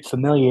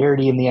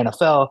familiarity in the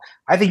NFL,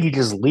 I think you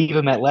just leave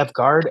him at left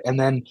guard, and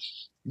then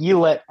you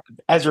let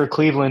Ezra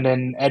Cleveland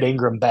and Ed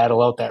Ingram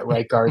battle out that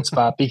right guard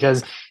spot,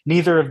 because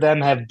neither of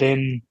them have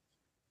been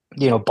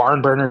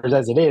barn burners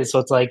as it is. So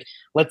it's like,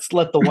 let's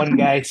let the one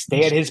guy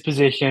stay at his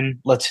position.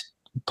 Let's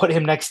put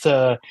him next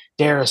to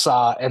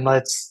Raun, and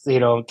let's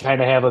kind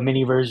of have a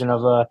mini version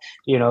of the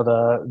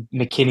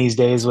McKinney's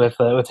days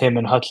with him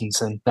and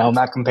Hutchinson. Now, I'm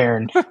not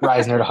comparing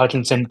Risner to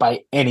Hutchinson by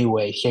any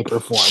way, shape, or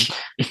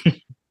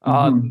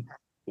form.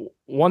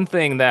 One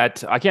thing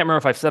that I can't remember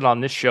if I've said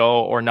on this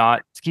show or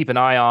not to keep an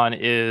eye on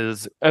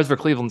is Ezra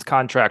Cleveland's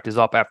contract is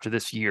up after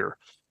this year.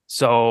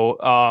 So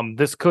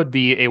this could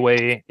be a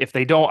way, if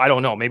they don't, I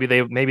don't know, maybe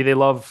they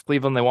love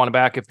Cleveland, they want him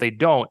back. If they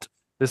don't,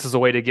 this is a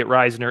way to get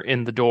Risner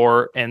in the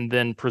door and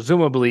then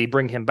presumably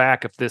bring him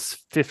back if this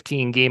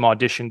 15-game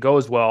audition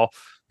goes well,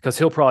 because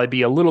he'll probably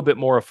be a little bit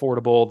more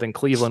affordable than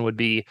Cleveland would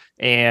be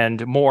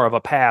and more of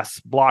a pass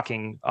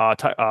blocking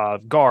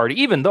guard,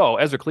 even though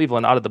Ezra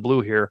Cleveland out of the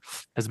blue here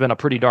has been a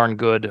pretty darn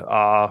good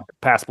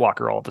pass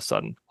blocker all of a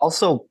sudden.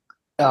 Also,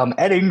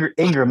 Ed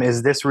Ingram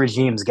is this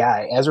regime's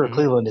guy. Ezra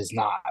Cleveland is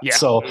not. Yeah.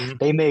 So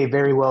they may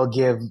very well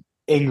give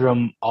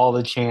Ingram all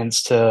the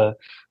chance to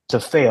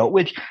fail,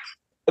 which,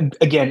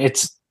 again,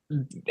 it's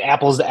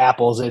apples to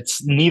apples.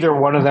 It's neither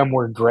one of them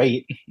were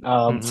great.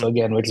 So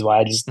again, which is why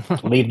I just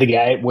leave the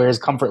guy where his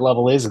comfort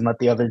level is and let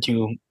the other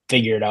two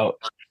figure it out.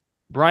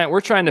 Bryant,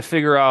 we're trying to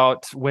figure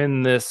out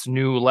when this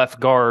new left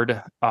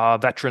guard,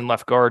 veteran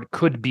left guard,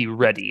 could be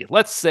ready.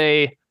 Let's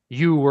say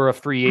you were a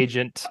free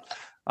agent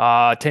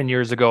 10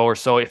 years ago or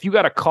so. If you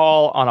got a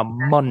call on a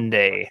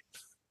Monday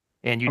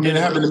and it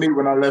happened to me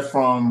when I left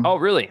from. Oh,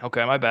 really?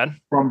 Okay, my bad.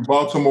 From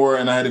Baltimore,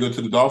 and I had to go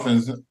to the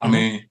Dolphins.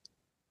 I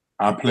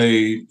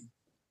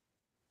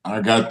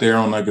got there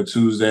on like a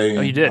Tuesday.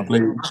 Oh, you did?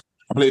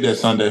 I played that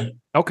Sunday.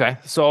 Okay.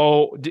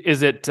 So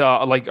is it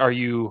are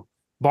you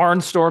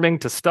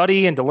barnstorming to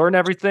study and to learn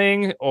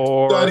everything,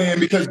 or studying?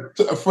 Because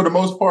for the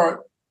most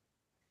part,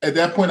 at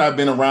that point, I've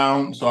been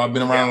around. So I've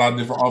been around a lot of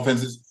different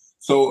offenses.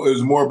 So it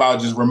was more about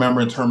just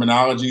remembering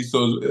terminology.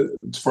 So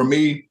for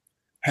me,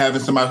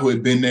 having somebody who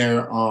had been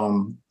there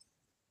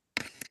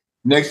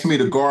next to me,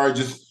 the guard,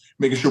 just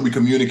making sure we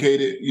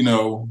communicated,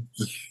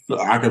 just so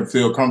I could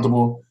feel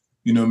comfortable,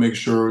 making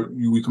sure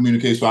we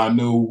communicate so I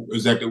knew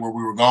exactly where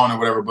we were going or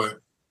whatever. But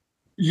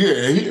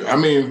yeah,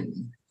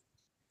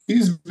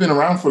 he's been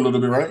around for a little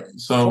bit, right?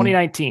 So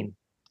 2019.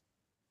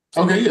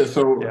 Okay, yeah.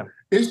 So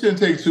it shouldn't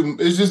take too.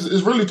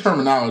 It's really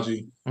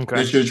terminology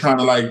that you're trying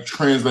to like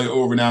translate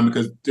over now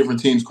because different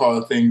teams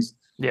call things,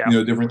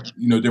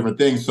 different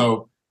things.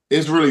 So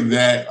it's really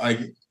that like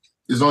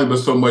there's only but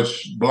so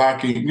much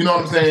blocking. You know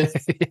what I'm saying?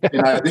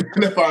 And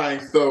identifying.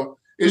 So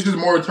it's just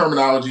more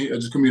terminology,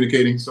 just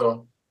communicating.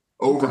 So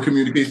over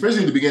communicate,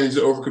 especially at the beginning,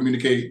 just over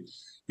communicate.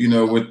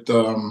 With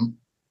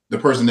the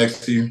person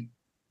next to you.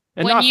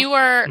 When you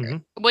were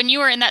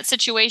in that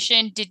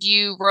situation, did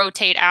you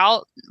rotate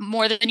out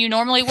more than you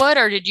normally would,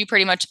 or did you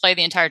pretty much play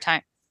the entire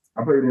time?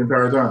 I played the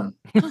entire time.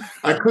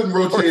 I couldn't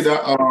rotate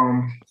out.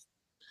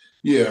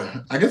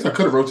 I guess I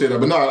could have rotated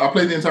out, but no, I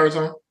played the entire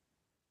time.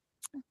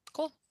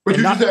 Cool. But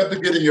you just have to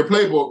get in your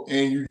playbook,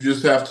 and you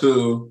just have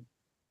to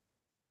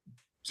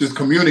just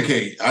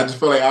communicate. I just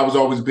feel like I was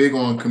always big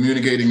on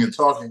communicating and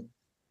talking,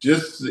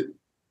 just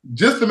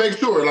to make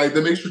sure,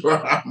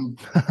 I'm,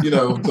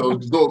 so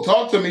go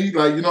talk to me,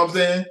 like, you know what I'm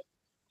saying?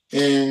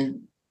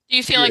 And do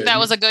you feel like that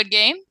was a good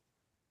game?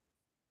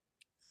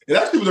 It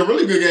actually was a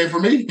really good game for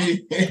me.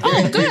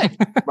 Oh, good.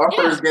 My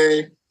first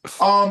game.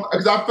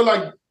 Because I feel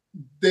like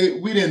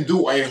we didn't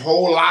do a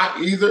whole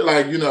lot either.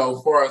 Like,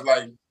 as far as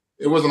like,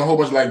 it wasn't a whole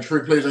bunch of like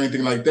trick plays or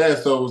anything like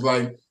that. So it was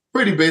like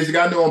pretty basic.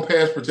 I knew on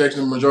pass protection,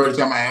 the majority of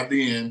the time I have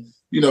the end,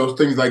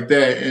 things like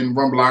that, and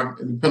run block,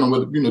 depending on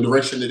what,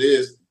 direction it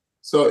is.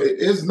 So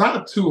it's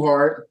not too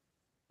hard.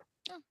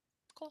 Oh,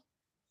 cool.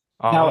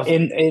 Now,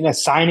 in a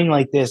signing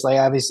like this, like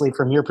obviously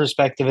from your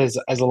perspective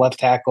as a left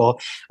tackle,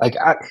 like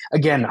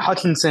again,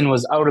 Hutchinson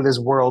was out of this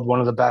world,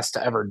 one of the best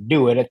to ever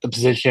do it at the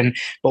position.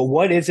 But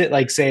what is it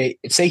like? Say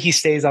he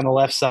stays on the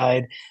left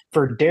side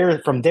from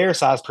Raun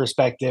Sawh's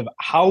perspective.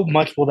 How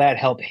much will that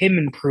help him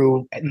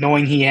improve,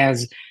 knowing he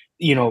has,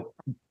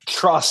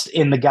 trust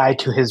in the guy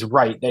to his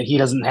right, that he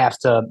doesn't have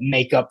to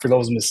make up for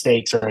those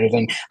mistakes or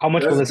anything? How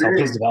much will this help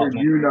his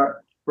development?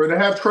 For to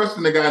have trust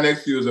in the guy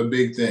next to you is a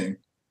big thing.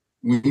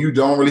 When you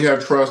don't really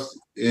have trust,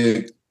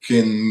 it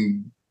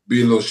can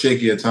be a little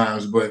shaky at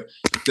times, but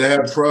to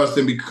have trust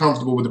and be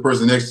comfortable with the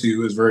person next to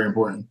you is very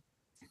important.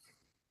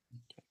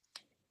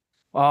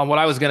 What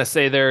I was going to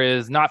say there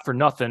is, not for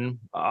nothing,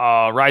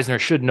 Reisner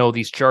should know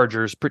these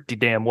Chargers pretty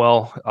damn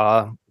well.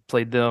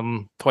 Played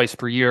them twice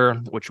per year,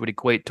 which would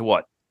equate to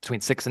what?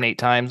 Between 6 and 8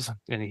 times,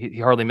 and he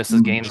hardly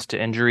misses games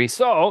to injury.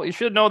 So you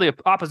should know the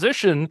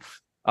opposition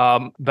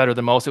better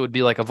than most. It would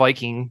be like a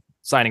Viking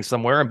signing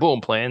somewhere and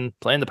boom, playing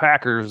the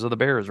Packers or the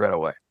Bears right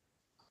away.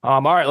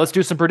 All right, let's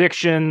do some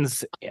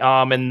predictions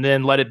and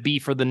then let it be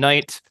for the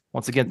night.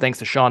 Once again, thanks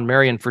to Shawne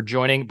Merriman for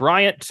joining.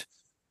 Bryant,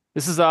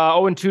 this is a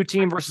 0-2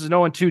 team versus an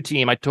 0-2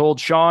 team. I told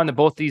Sean that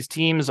both these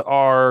teams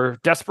are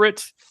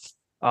desperate.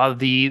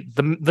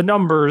 The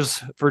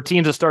numbers for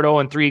teams that start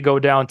 0-3 go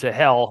down to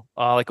hell.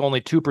 Like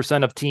only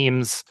 2% of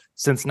teams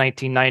since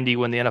 1990,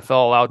 when the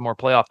NFL allowed more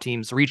playoff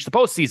teams, reach the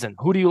postseason.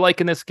 Who do you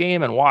like in this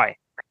game and why?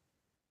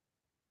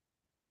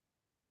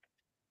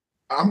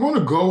 I'm going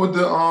to go with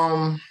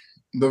the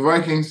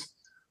Vikings.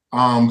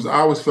 'Cause I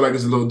always feel like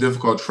it's a little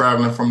difficult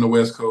traveling from the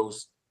West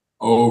Coast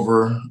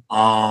over.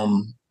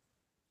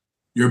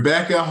 You're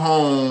back at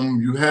home.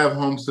 You have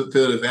home field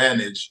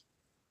advantage.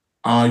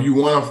 You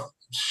want to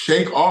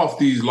shake off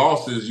these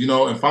losses,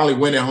 and finally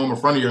win at home in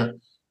front of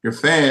your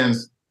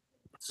fans.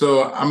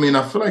 So, I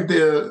feel like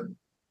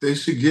they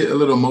should get a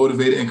little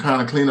motivated and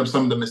kind of clean up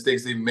some of the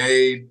mistakes they've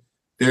made.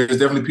 There's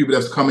definitely people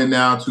that's coming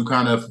now to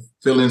kind of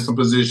fill in some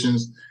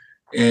positions,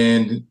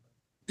 and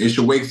it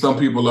should wake some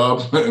people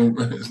up.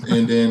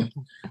 And then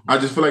I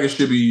just feel like it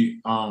should be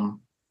a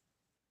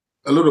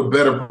little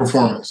better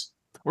performance.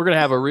 We're going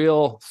to have a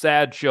real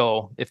sad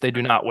show if they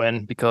do not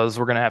win, because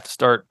we're going to have to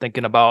start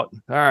thinking about,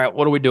 all right,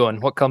 what are we doing?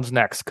 What comes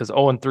next? Because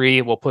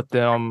 0-3 will put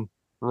them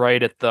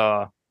right in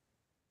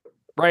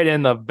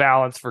the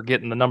balance for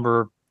getting the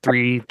number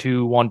 3,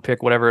 2, 1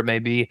 pick, whatever it may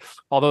be.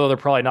 Although they're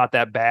probably not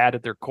that bad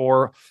at their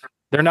core,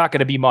 they're not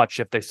going to be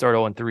much if they start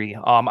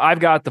 0-3. I've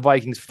got the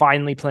Vikings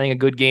finally playing a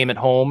good game at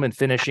home and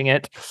finishing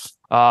it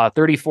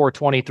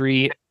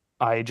 34-23.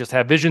 I just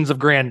have visions of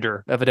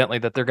grandeur, evidently,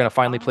 that they're going to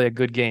finally play a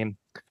good game.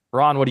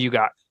 Ron, what do you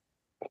got?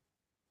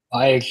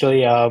 I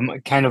actually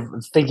kind of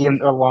thinking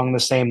along the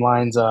same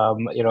lines,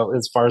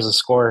 as far as the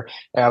score,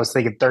 I was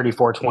thinking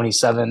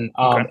 34-27.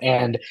 Okay.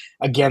 And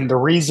again, the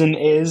reason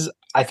is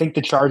I think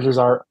the Chargers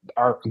are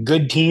a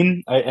good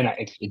team, and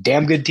a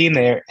damn good team.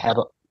 They have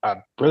a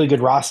really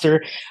good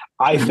roster.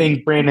 I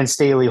think Brandon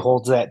Staley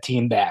holds that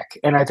team back.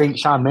 And I think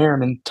Shawne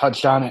Merriman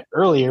touched on it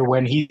earlier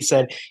when he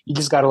said, you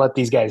just got to let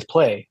these guys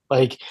play.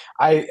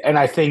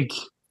 I think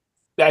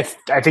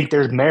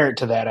there's merit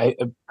to that. I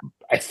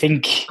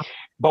think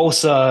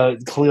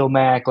Bosa, Khalil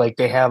Mack,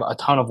 they have a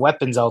ton of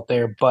weapons out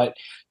there, but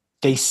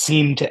they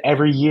seem to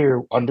every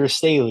year under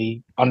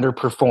Staley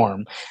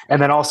underperform.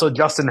 And then also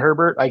Justin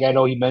Herbert, I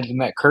know you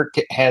mentioned that Kirk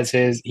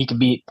he can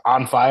be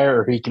on fire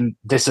or he can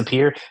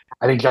disappear.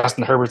 I think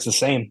Justin Herbert's the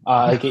same.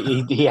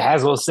 He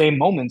has those same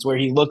moments where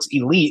he looks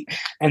elite,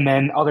 and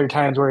then other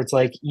times where it's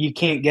like you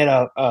can't get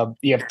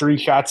you have 3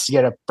 shots to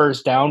get a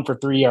first down for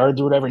 3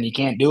 yards or whatever, and you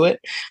can't do it.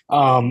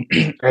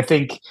 I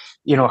think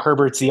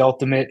Herbert's the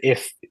ultimate.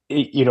 If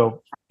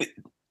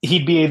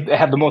he'd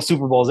have the most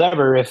Super Bowls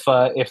ever if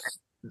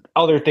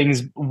other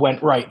things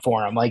went right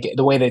for him, like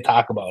the way they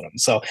talk about him.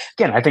 So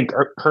again, I think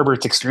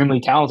Herbert's extremely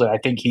talented. I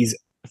think he's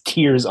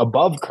tiers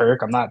above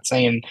Kirk. I'm not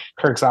saying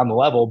Kirk's on the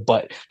level,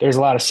 but there's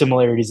a lot of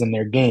similarities in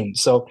their game.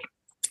 So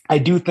I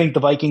do think the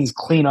Vikings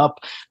clean up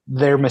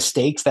their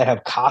mistakes that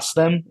have cost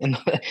them. And,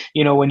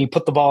 when you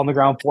put the ball on the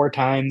ground 4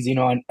 times,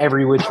 in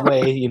every which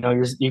way,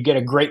 you get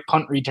a great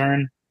punt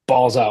return,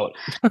 balls out,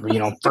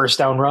 first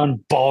down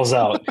run, balls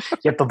out,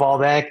 get the ball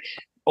back.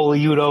 Ole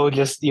Udo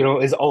just,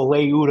 is Ole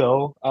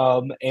Udo,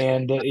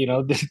 and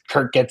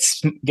Kirk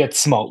gets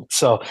smoked.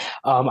 So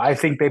I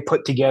think they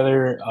put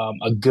together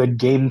a good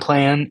game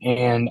plan,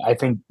 and I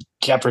think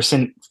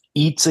Jefferson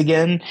eats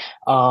again.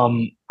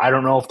 I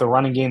don't know if the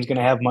running game is going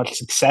to have much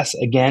success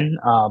again,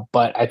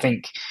 but I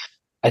think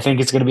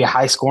it's going to be a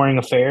high-scoring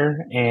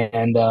affair,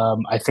 and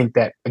I think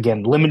that,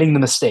 again, limiting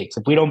the mistakes.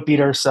 If we don't beat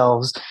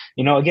ourselves,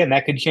 again,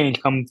 that could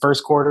change come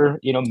first quarter.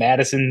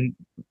 Madison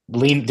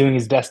doing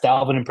his best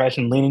Dalvin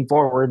impression, leaning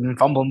forward and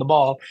fumbling the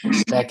ball,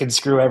 that could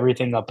screw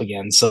everything up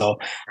again. So,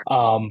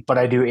 but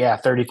I do,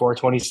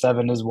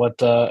 34-27 is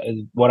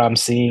what I'm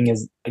seeing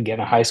is, again,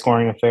 a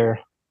high-scoring affair.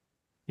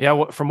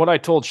 Yeah, from what I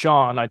told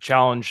Sean, I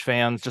challenged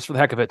fans just for the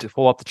heck of it to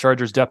pull up the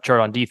Chargers depth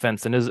chart on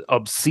defense, and is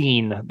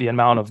obscene the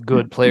amount of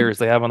good players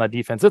they have on that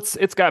defense.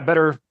 It's got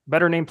better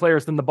named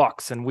players than the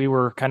Bucs, and we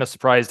were kind of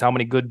surprised how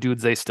many good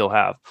dudes they still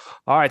have.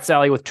 All right,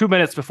 Sally, with 2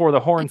 minutes before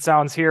the horn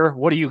sounds here,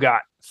 what do you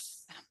got?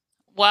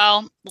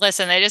 Well,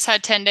 listen, they just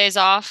had 10 days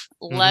off.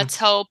 Mm-hmm. Let's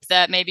hope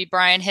that maybe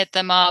Brian hit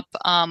them up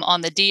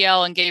on the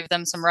DL and gave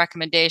them some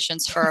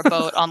recommendations for a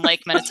boat on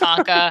Lake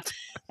Minnetonka,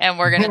 and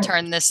we're going to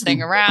turn this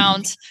thing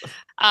around.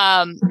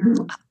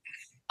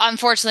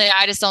 Unfortunately,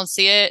 I just don't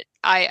see it.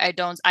 I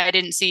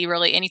didn't see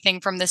really anything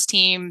from this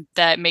team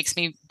that makes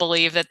me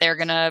believe that they're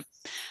going to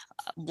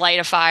light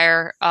a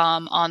fire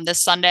on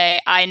this Sunday.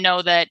 I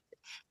know that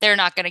they're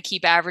not going to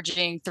keep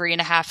averaging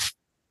 3.5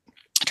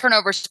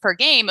 turnovers per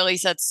game. At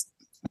least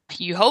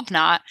you hope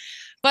not.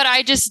 But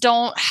I just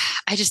don't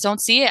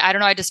see it. I don't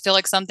know. I just feel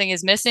like something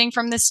is missing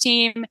from this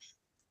team.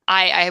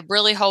 I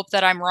really hope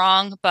that I'm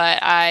wrong,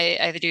 but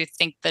I do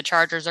think the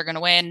Chargers are going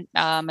to win.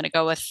 I'm going to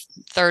go with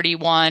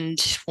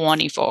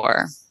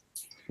 31-24.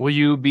 Will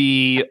you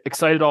be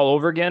excited all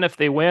over again if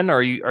they win, or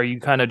are you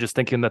kind of just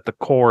thinking that the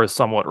core is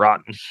somewhat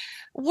rotten?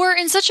 We're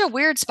in such a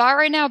weird spot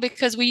right now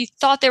because we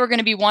thought they were going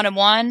to be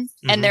 1-1,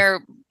 and they're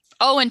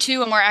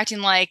 0-2, and we're acting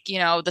like,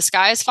 the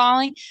sky is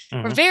falling.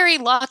 Mm-hmm. We're very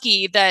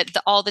lucky that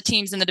all the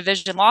teams in the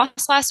division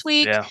lost last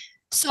week. Yeah.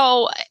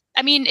 So,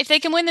 I mean, if they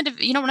can win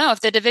you don't know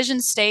if the division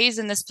stays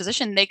in this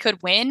position, they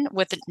could win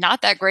with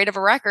not that great of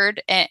a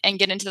record and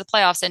get into the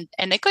playoffs, and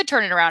they could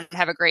turn it around and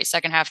have a great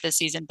second half of the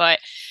season. But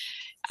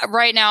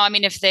right now, I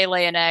mean, if they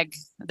lay an egg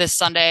this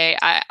Sunday,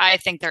 I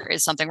think there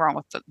is something wrong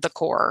with the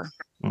core.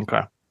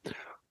 Okay.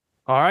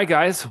 All right,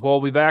 guys. We'll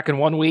be back in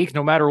 1 week,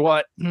 no matter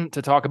what,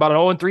 to talk about an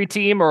 0-3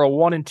 team or a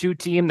 1-2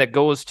 team that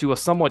goes to a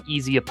somewhat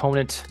easy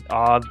opponent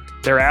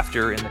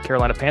thereafter in the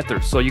Carolina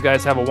Panthers. So you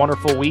guys have a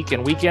wonderful week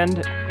and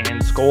weekend,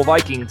 and Skol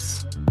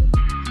Vikings.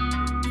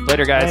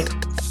 Later, guys.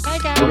 Bye,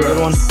 guys. Have a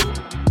good one.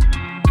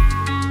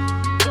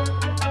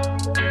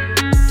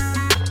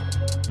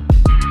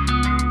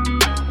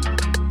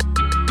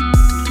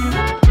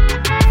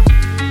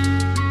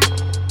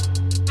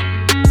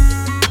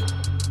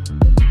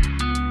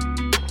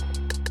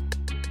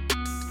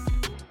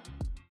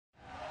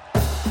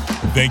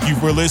 Thank you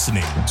for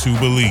listening to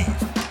Believe.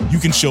 You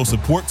can show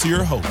support to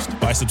your host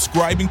by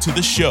subscribing to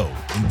the show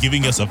and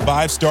giving us a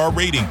 5-star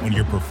rating on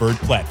your preferred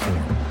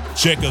platform.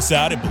 Check us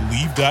out at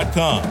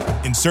Believe.com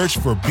and search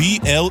for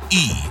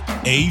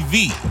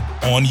BLEAV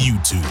on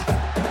YouTube.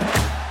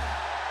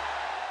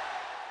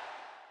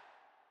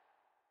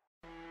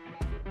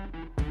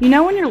 You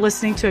know when you're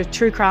listening to a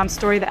true crime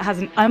story that has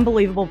an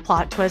unbelievable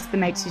plot twist that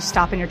makes you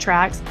stop in your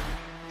tracks?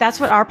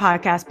 That's what our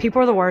podcast,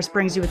 People Are the Worst,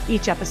 brings you with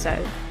each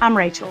episode. I'm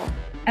Rachel.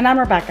 And I'm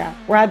Rebecca.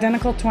 We're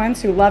identical twins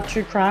who love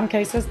true crime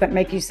cases that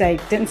make you say,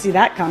 didn't see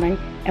that coming,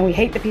 and we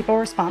hate the people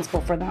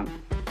responsible for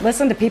them.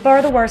 Listen to People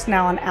Are the Worst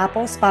now on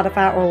Apple,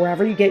 Spotify, or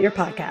wherever you get your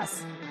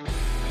podcasts.